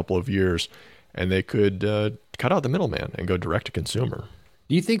last couple of years, and they could cut out the middleman and go direct to consumer.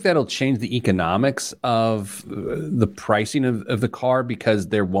 Do you think that'll change the economics of the pricing of the car because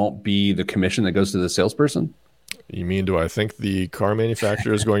there won't be the commission that goes to the salesperson? You mean, do I think the car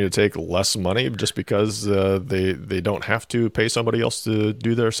manufacturer is going to take less money just because they don't have to pay somebody else to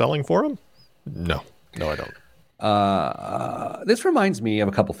do their selling for them? No, I don't. This reminds me of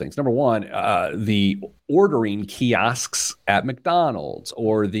a couple things. Number one, the ordering kiosks at McDonald's,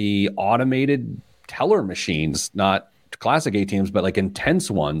 or the automated teller machines, not classic ATMs, but like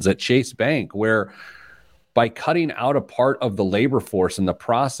intense ones at Chase Bank, where by cutting out a part of the labor force in the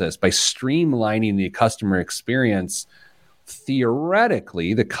process, by streamlining the customer experience,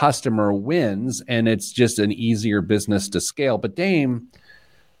 theoretically, the customer wins and it's just an easier business to scale. But Dame,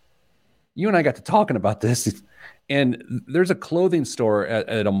 you and I got to talking about this, and there's a clothing store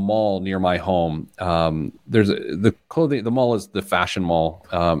at a mall near my home. The mall is the fashion mall,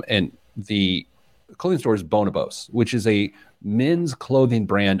 and the clothing store is Bonobos, which is a men's clothing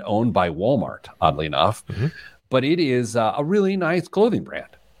brand owned by Walmart, oddly enough. Mm-hmm. But it is a really nice clothing brand.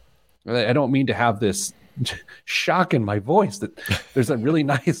 I don't mean to have this shock in my voice that there's a really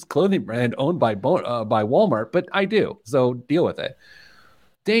nice clothing brand owned by Walmart, but I do. So deal with it.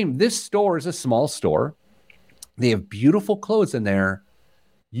 Dame, this store is a small store. They have beautiful clothes in there.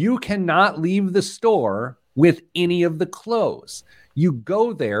 You cannot leave the store with any of the clothes. You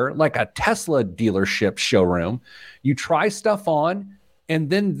go there like a Tesla dealership showroom. You try stuff on, and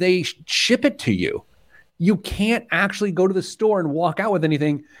then they ship it to you. You can't actually go to the store and walk out with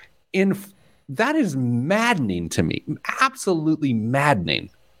anything. That is maddening to me. Absolutely maddening.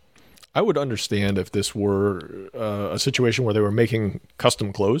 I would understand if this were a situation where they were making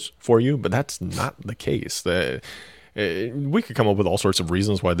custom clothes for you, but that's not the case. We could come up with all sorts of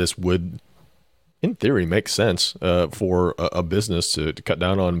reasons why this would, in theory, make sense for a business to cut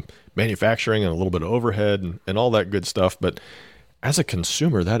down on manufacturing and a little bit of overhead and all that good stuff. But as a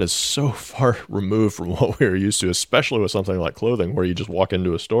consumer, that is so far removed from what we're used to, especially with something like clothing, where you just walk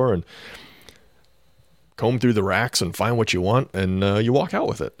into a store and comb through the racks and find what you want, and you walk out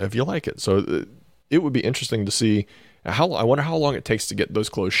with it if you like it. So it would be interesting to see I wonder how long it takes to get those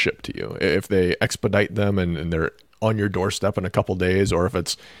clothes shipped to you. If they expedite them and they're on your doorstep in a couple days, or if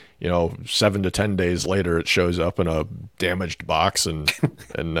it's 7 to 10 days later it shows up in a damaged box and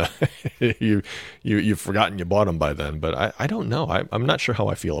you've forgotten you bought them by then. But I don't know. I'm not sure how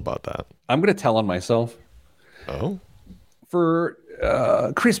I feel about that. I'm going to tell on myself. Oh, for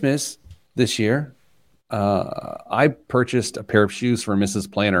Christmas this year, I purchased a pair of shoes for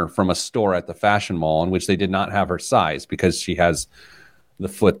Mrs. Planner from a store at the fashion mall in which they did not have her size because she has the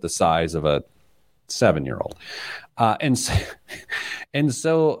foot the size of a 7-year-old. And so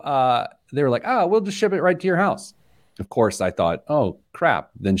they were like, oh, we'll just ship it right to your house. Of course, I thought, oh,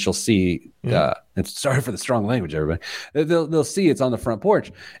 crap. Then she'll see. And sorry for the strong language, everybody. They'll see it's on the front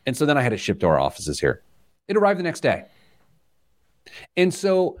porch. And so then I had it shipped to our offices here. It arrived the next day. And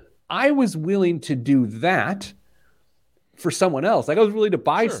so I was willing to do that for someone else. Like I was willing to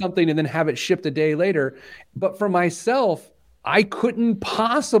buy something and then have it shipped a day later. But for myself, I couldn't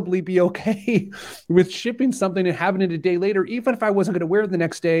possibly be okay with shipping something and having it a day later, even if I wasn't going to wear it the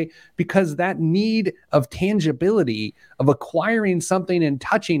next day, because that need of tangibility of acquiring something and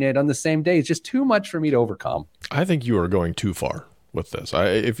touching it on the same day is just too much for me to overcome. I think you are going too far with this.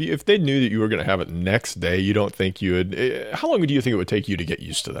 If they knew that you were going to have it next day, you don't think you would. How long do you think it would take you to get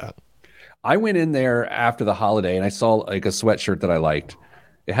used to that? I went in there after the holiday and I saw like a sweatshirt that I liked.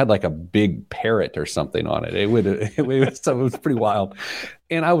 It had like a big parrot or something on it. It was pretty wild.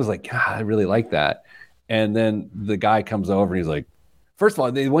 And I was like, God, I really like that. And then the guy comes over and he's like, first of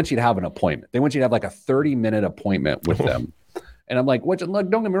all, they want you to have an appointment. They want you to have like a 30-minute appointment with them. And I'm like, look, don't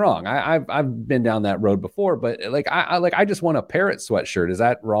get me wrong. I've been down that road before, but I just want a parrot sweatshirt. Is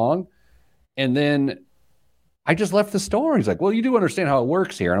that wrong? And then I just left the store. He's like, well, you do understand how it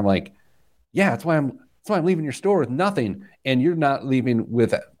works here. And I'm like, yeah, that's why I'm leaving your store with nothing, and you're not leaving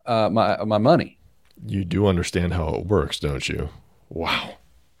with my money. You do understand how it works, don't you? Wow.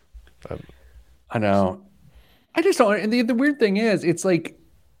 I know. I just don't. And the weird thing is, it's like,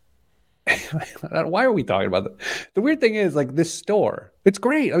 why are we talking about that? The weird thing is, like, this store, it's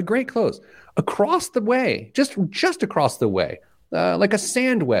great, great clothes. Across the way, just across the way, like a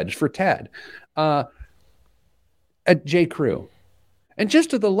sand wedge for Ted, at J. Crew. And just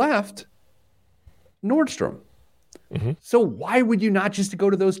to the left, Nordstrom. Mm-hmm. So why would you not just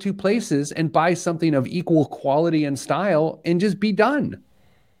go to those two places and buy something of equal quality and style and just be done?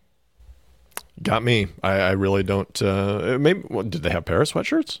 Got me. I really don't. Maybe did they have Paris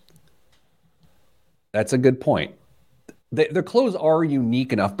sweatshirts? That's a good point. Their clothes are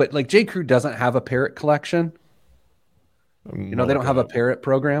unique enough, but like J. Crew doesn't have a parrot collection. They don't have a parrot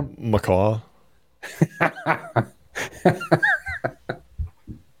program. Macaw.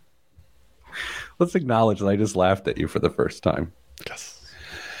 Let's acknowledge that I just laughed at you for the first time. Yes.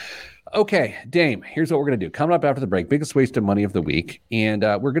 Okay, Dame, here's what we're going to do. Coming up after the break, biggest waste of money of the week. And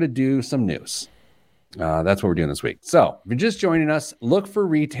we're going to do some news. That's what we're doing this week. So if you're just joining us, look for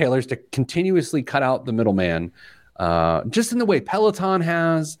retailers to continuously cut out the middleman, just in the way Peloton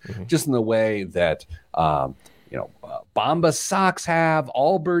has, just in the way that Bombas socks have,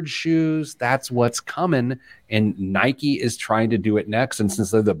 Allbirds shoes. That's what's coming. And Nike is trying to do it next. And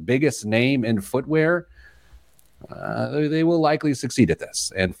since they're the biggest name in footwear, they will likely succeed at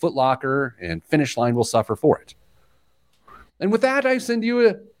this. And Foot Locker and Finish Line will suffer for it. And with that, I send you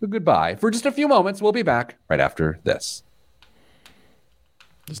a goodbye. For just a few moments, we'll be back right after this.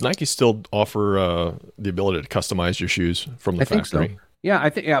 Does Nike still offer the ability to customize your shoes from the factory? Think so. Yeah,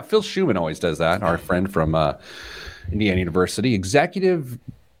 I think Phil Schumann always does that. Our friend from Indiana University, executive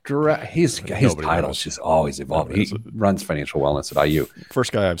director. His title's just always evolving. He runs financial wellness at IU.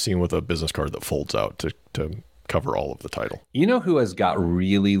 First guy I've seen with a business card that folds out to cover all of the title. You know who has got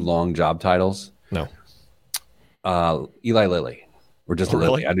really long job titles? No. Eli Lilly. Or just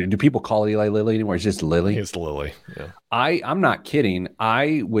Lilly. Really? Do people call it Eli Lilly anymore? It's just Lilly? It's Lilly, yeah. I'm not kidding.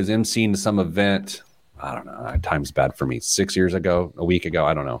 I was emceeing some event, I don't know, time's bad for me, 6 years ago, a week ago,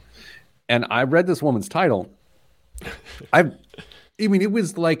 I don't know. And I read this woman's title. I mean, it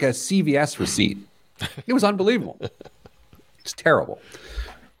was like a CVS receipt. It was unbelievable. It's terrible.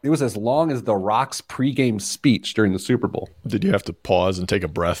 It was as long as The Rock's pregame speech during the Super Bowl. Did you have to pause and take a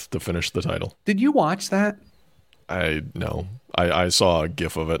breath to finish the title? Did you watch that? No. I saw a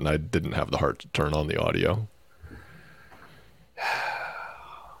GIF of it, and I didn't have the heart to turn on the audio.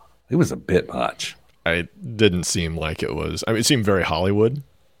 It was a bit much. It didn't seem like it was. I mean, it seemed very Hollywood,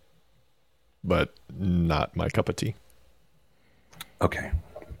 but not my cup of tea. Okay.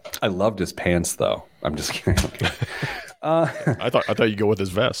 I loved his pants, though. I'm just kidding. Okay. I thought you'd go with his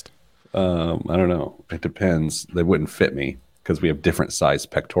vest. I don't know. It depends. They wouldn't fit me because we have different size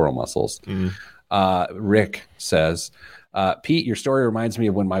pectoral muscles. Rick says, Pete, your story reminds me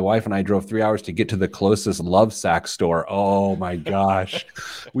of when my wife and I drove 3 hours to get to the closest Lovesac store. Oh my gosh.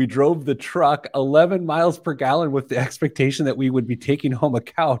 We drove the truck 11 miles per gallon with the expectation that we would be taking home a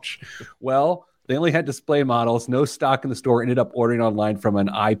couch. Well, they only had display models, no stock in the store, ended up ordering online from an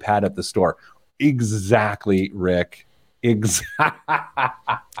iPad at the store. Exactly, Rick. Exactly.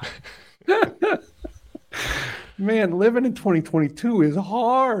 Man, living in 2022 is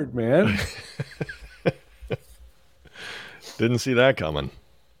hard, man. Didn't see that coming.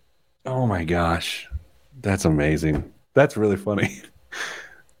 Oh my gosh. That's amazing. That's really funny.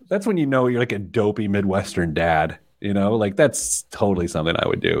 That's when you know you're like a dopey Midwestern dad, like that's totally something I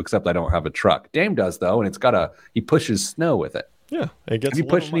would do, except I don't have a truck. Dame does though, and he pushes snow with it. Yeah. Have you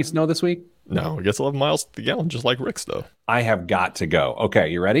pushed any snow this week? No, it gets 11 miles to the gallon, just like Rick's though. I have got to go. Okay,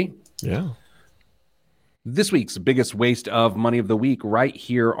 you ready? Yeah. This week's biggest waste of money of the week right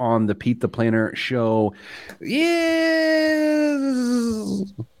here on the Pete the Planner show is...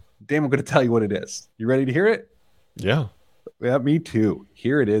 Damn, I'm going to tell you what it is. You ready to hear it? Yeah. Yeah, me too.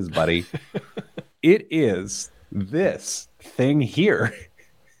 Here it is, buddy. It is this thing here.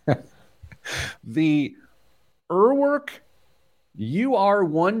 The Urwerk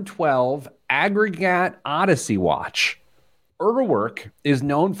UR112 Aggregate Odyssey watch. Urwerk is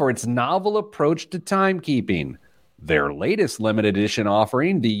known for its novel approach to timekeeping. Their latest limited edition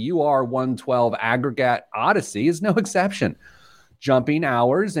offering, the UR112 Aggregate Odyssey, is no exception. Jumping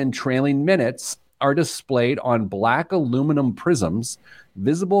hours and trailing minutes are displayed on black aluminum prisms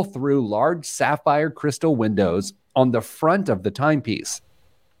visible through large sapphire crystal windows on the front of the timepiece.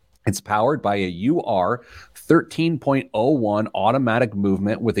 It's powered by a UR 13.01 automatic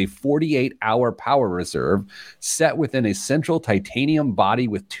movement with a 48-hour power reserve set within a central titanium body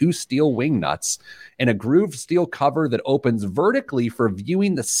with 2 steel wing nuts and a grooved steel cover that opens vertically for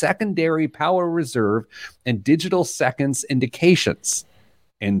viewing the secondary power reserve and digital seconds indications.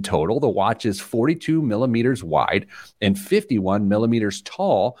 In total, the watch is 42 millimeters wide and 51 millimeters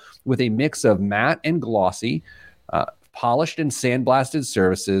tall with a mix of matte and glossy, polished and sandblasted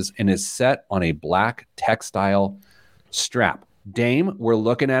surfaces, and is set on a black textile strap. Dame, we're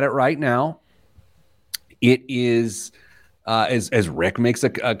looking at it right now. It is, as Rick makes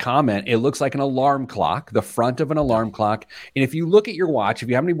a comment, it looks like an alarm clock, the front of an alarm clock. And if you look at your watch, if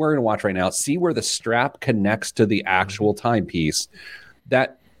you haven't been wearing a watch right now, see where the strap connects to the actual timepiece.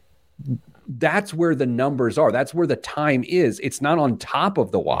 That's where the numbers are. That's where the time is. It's not on top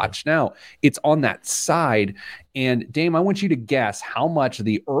of the watch. Now, it's on that side. And Dame, I want you to guess how much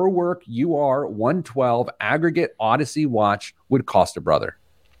the Urwerk UR112 Aggregate Odyssey watch would cost a brother.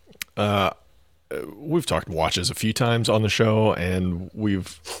 We've talked watches a few times on the show, and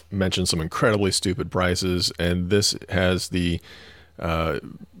we've mentioned some incredibly stupid prices. And this has the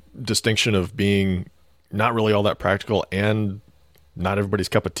distinction of being not really all that practical and not everybody's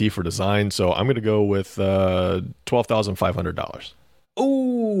cup of tea for design. So I'm going to go with $12,500.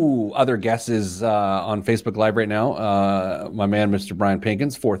 Oh, other guesses on Facebook Live right now. My man, Mr. Brian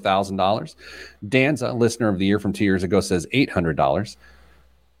Pinkins, $4,000. Danza, listener of the year from 2 years ago, says $800.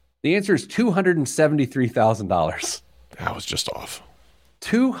 The answer is $273,000. That was just off.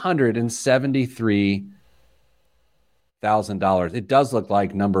 $273,000. It does look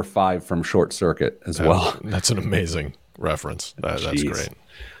like number 5 from Short Circuit as well. That's an amazing reference. That's great.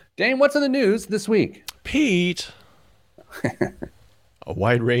 Dane, what's in the news this week? Pete. A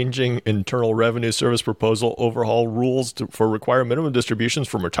wide-ranging Internal Revenue Service proposal overhaul rules for require minimum distributions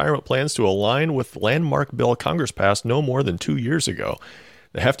from retirement plans to align with landmark bill Congress passed no more than 2 years ago.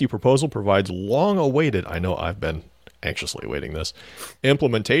 The hefty proposal provides long-awaited, I know I've been anxiously awaiting this,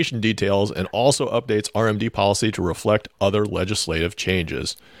 implementation details and also updates RMD policy to reflect other legislative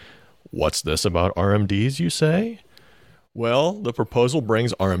changes. What's this about RMDs, you say? Well, the proposal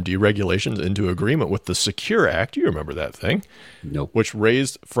brings RMD regulations into agreement with the Secure Act. You remember that thing? Nope. Which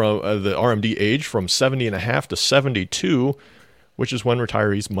raised from the RMD age from 70 and a half to 72, which is when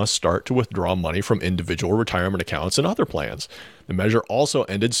retirees must start to withdraw money from individual retirement accounts and other plans. The measure also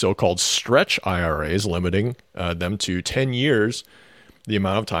ended so-called stretch IRAs, limiting them to 10 years, the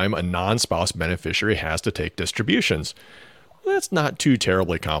amount of time a non-spouse beneficiary has to take distributions. Well, that's not too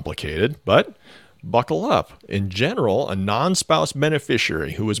terribly complicated, but buckle up. In general, a non-spouse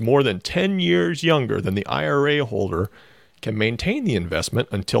beneficiary who is more than 10 years younger than the IRA holder can maintain the investment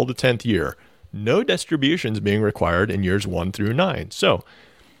until the 10th year. No distributions being required in years 1 through 9. So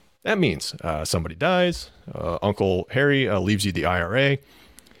that means somebody dies, Uncle Harry leaves you the IRA.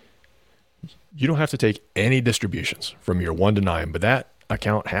 You don't have to take any distributions from year 1 to 9, but that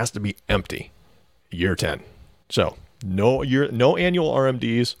account has to be empty year 10. So no annual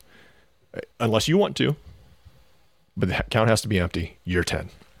RMDs, unless you want to, but the account has to be empty year 10.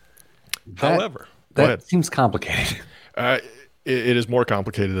 However, that seems complicated. It is more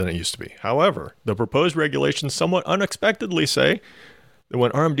complicated than it used to be. However, the proposed regulations somewhat unexpectedly say that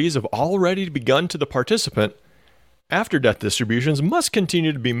when RMDs have already begun to the participant, after-death distributions must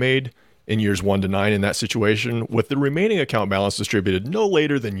continue to be made in years 1 to 9 in that situation, with the remaining account balance distributed no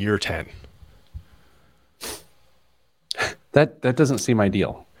later than year 10. That doesn't seem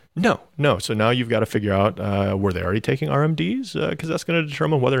ideal. No. So now you've got to figure out, were they already taking RMDs? Because that's going to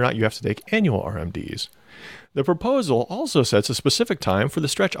determine whether or not you have to take annual RMDs. The proposal also sets a specific time for the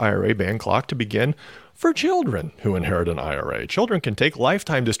stretch IRA ban clock to begin for children who inherit an IRA. Children can take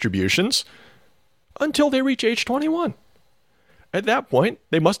lifetime distributions until they reach age 21. At that point,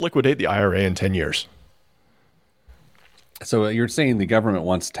 they must liquidate the IRA in 10 years. So you're saying the government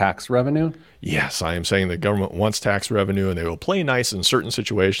wants tax revenue? Yes, I am saying the government wants tax revenue, and they will play nice in certain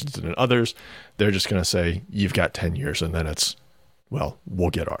situations, and in others, they're just going to say, you've got 10 years, and then it's, well, we'll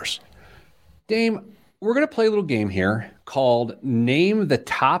get ours. Dame, we're going to play a little game here called Name the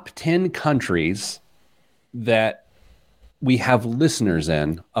Top 10 Countries that we have listeners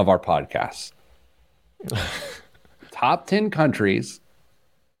in of our podcast. Top 10 countries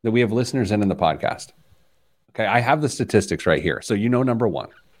that we have listeners in the podcast. Okay, I have the statistics right here. So you know number 1.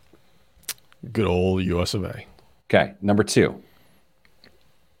 Good old US of A. Okay, number 2.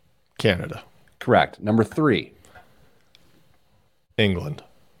 Canada. Correct. Number 3. England.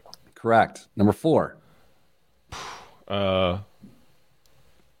 Correct. Number 4.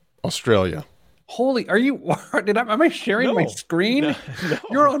 Australia. Holy, are you, am I sharing my screen? No.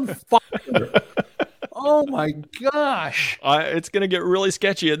 You're on fire. Oh my gosh. It's going to get really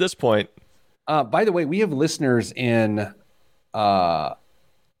sketchy at this point. By the way, we have listeners in a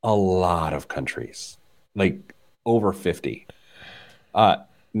lot of countries, like over 50.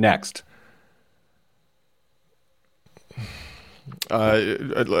 Next.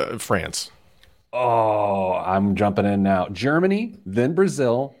 France. Oh, I'm jumping in now. Germany, then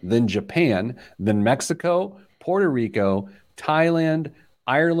Brazil, then Japan, then Mexico, Puerto Rico, Thailand,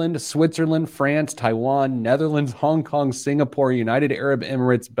 Ireland, Switzerland, France, Taiwan, Netherlands, Hong Kong, Singapore, United Arab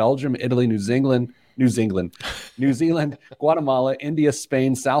Emirates, Belgium, Italy, New Zealand, Guatemala, India,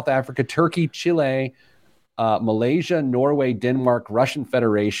 Spain, South Africa, Turkey, Chile, Malaysia, Norway, Denmark, Russian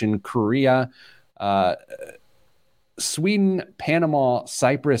Federation, Korea, Sweden, Panama,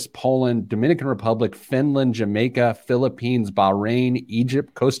 Cyprus, Poland, Dominican Republic, Finland, Jamaica, Philippines, Bahrain,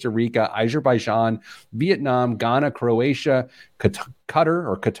 Egypt, Costa Rica, Azerbaijan, Vietnam, Ghana, Croatia,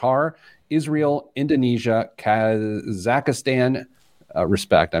 Qatar, Israel, Indonesia, Kazakhstan,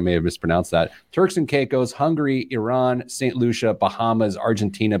 respect, I may have mispronounced that, Turks and Caicos, Hungary, Iran, St. Lucia, Bahamas,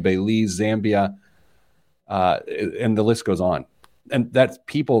 Argentina, Belize, Zambia, and the list goes on. And that's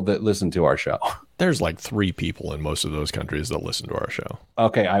people that listen to our show. There's like 3 people in most of those countries that listen to our show.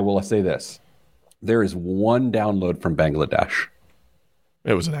 Okay, I will say this. There is 1 download from Bangladesh.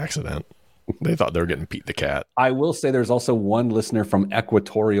 It was an accident. They thought they were getting Pete the Cat. I will say there's also one listener from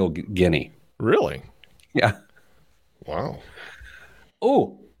Equatorial Guinea. Really? Yeah. Wow.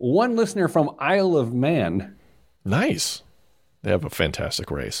 Oh, one listener from Isle of Man. Nice. They have a fantastic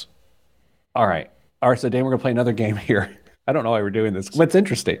race. All right. So Dame, we're going to play another game here. I don't know why we're doing this. What's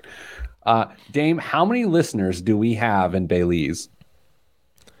interesting? Dame, how many listeners do we have in Belize?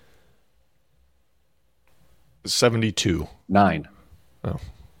 72. 9. Oh.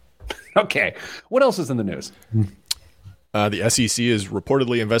 Okay. What else is in the news? The SEC is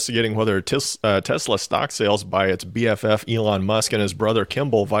reportedly investigating whether Tesla stock sales by its BFF Elon Musk and his brother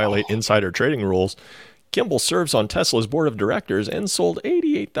Kimball violate insider trading rules. Kimball serves on Tesla's board of directors and sold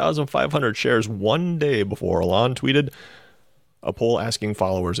 88,500 shares one day before Elon tweeted a poll asking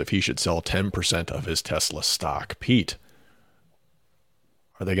followers if he should sell 10% of his Tesla stock. Pete,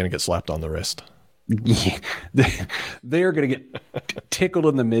 are they going to get slapped on the wrist? Yeah, they are going to get tickled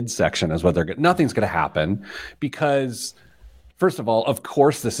in the midsection is what they're going. Nothing's going to happen because, first of all, of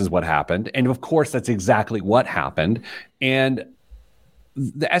course, this is what happened. And of course, that's exactly what happened. And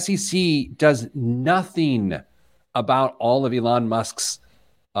the SEC does nothing about all of Elon Musk's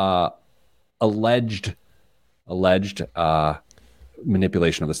alleged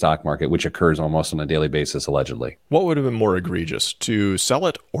manipulation of the stock market, which occurs almost on a daily basis, allegedly. What would have been more egregious, to sell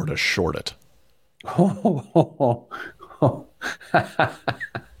it or to short it?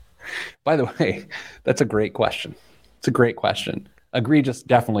 By the way, that's a great question. It's a great question. Egregious,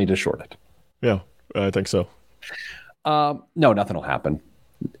 definitely to short it. Yeah, I think so. No, nothing will happen.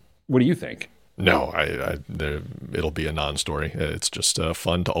 What do you think? No, it'll be a non-story. It's just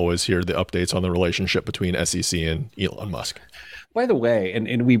fun to always hear the updates on the relationship between SEC and Elon Musk. By the way,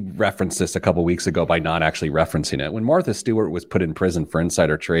 and we referenced this a couple weeks ago by not actually referencing it. When Martha Stewart was put in prison for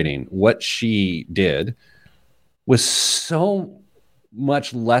insider trading, what she did was so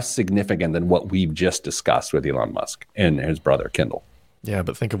much less significant than what we've just discussed with Elon Musk and his brother, Kendall. Yeah,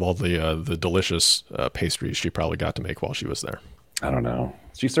 but think of all the delicious pastries she probably got to make while she was there. I don't know.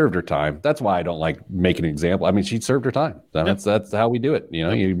 She served her time. That's why I don't like making an example. I mean, she served her time. That's how we do it. You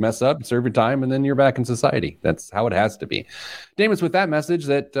know, you mess up, serve your time, and then you're back in society. That's how it has to be. Damon's with that message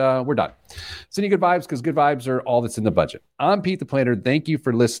that we're done. Sending good vibes because good vibes are all that's in the budget. I'm Pete the Planner. Thank you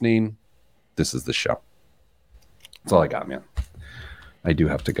for listening. This is the show. That's all I got, man. I do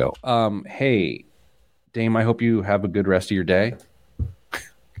have to go. Hey, Dame, I hope you have a good rest of your day.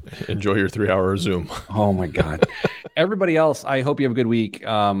 Enjoy your 3-hour Zoom. Oh my God. Everybody else, I hope you have a good week.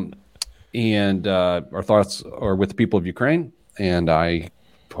 And our thoughts are with the people of Ukraine. And I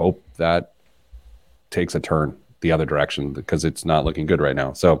hope that takes a turn the other direction because it's not looking good right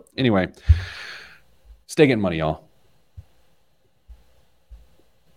now. So anyway, stay getting money, y'all.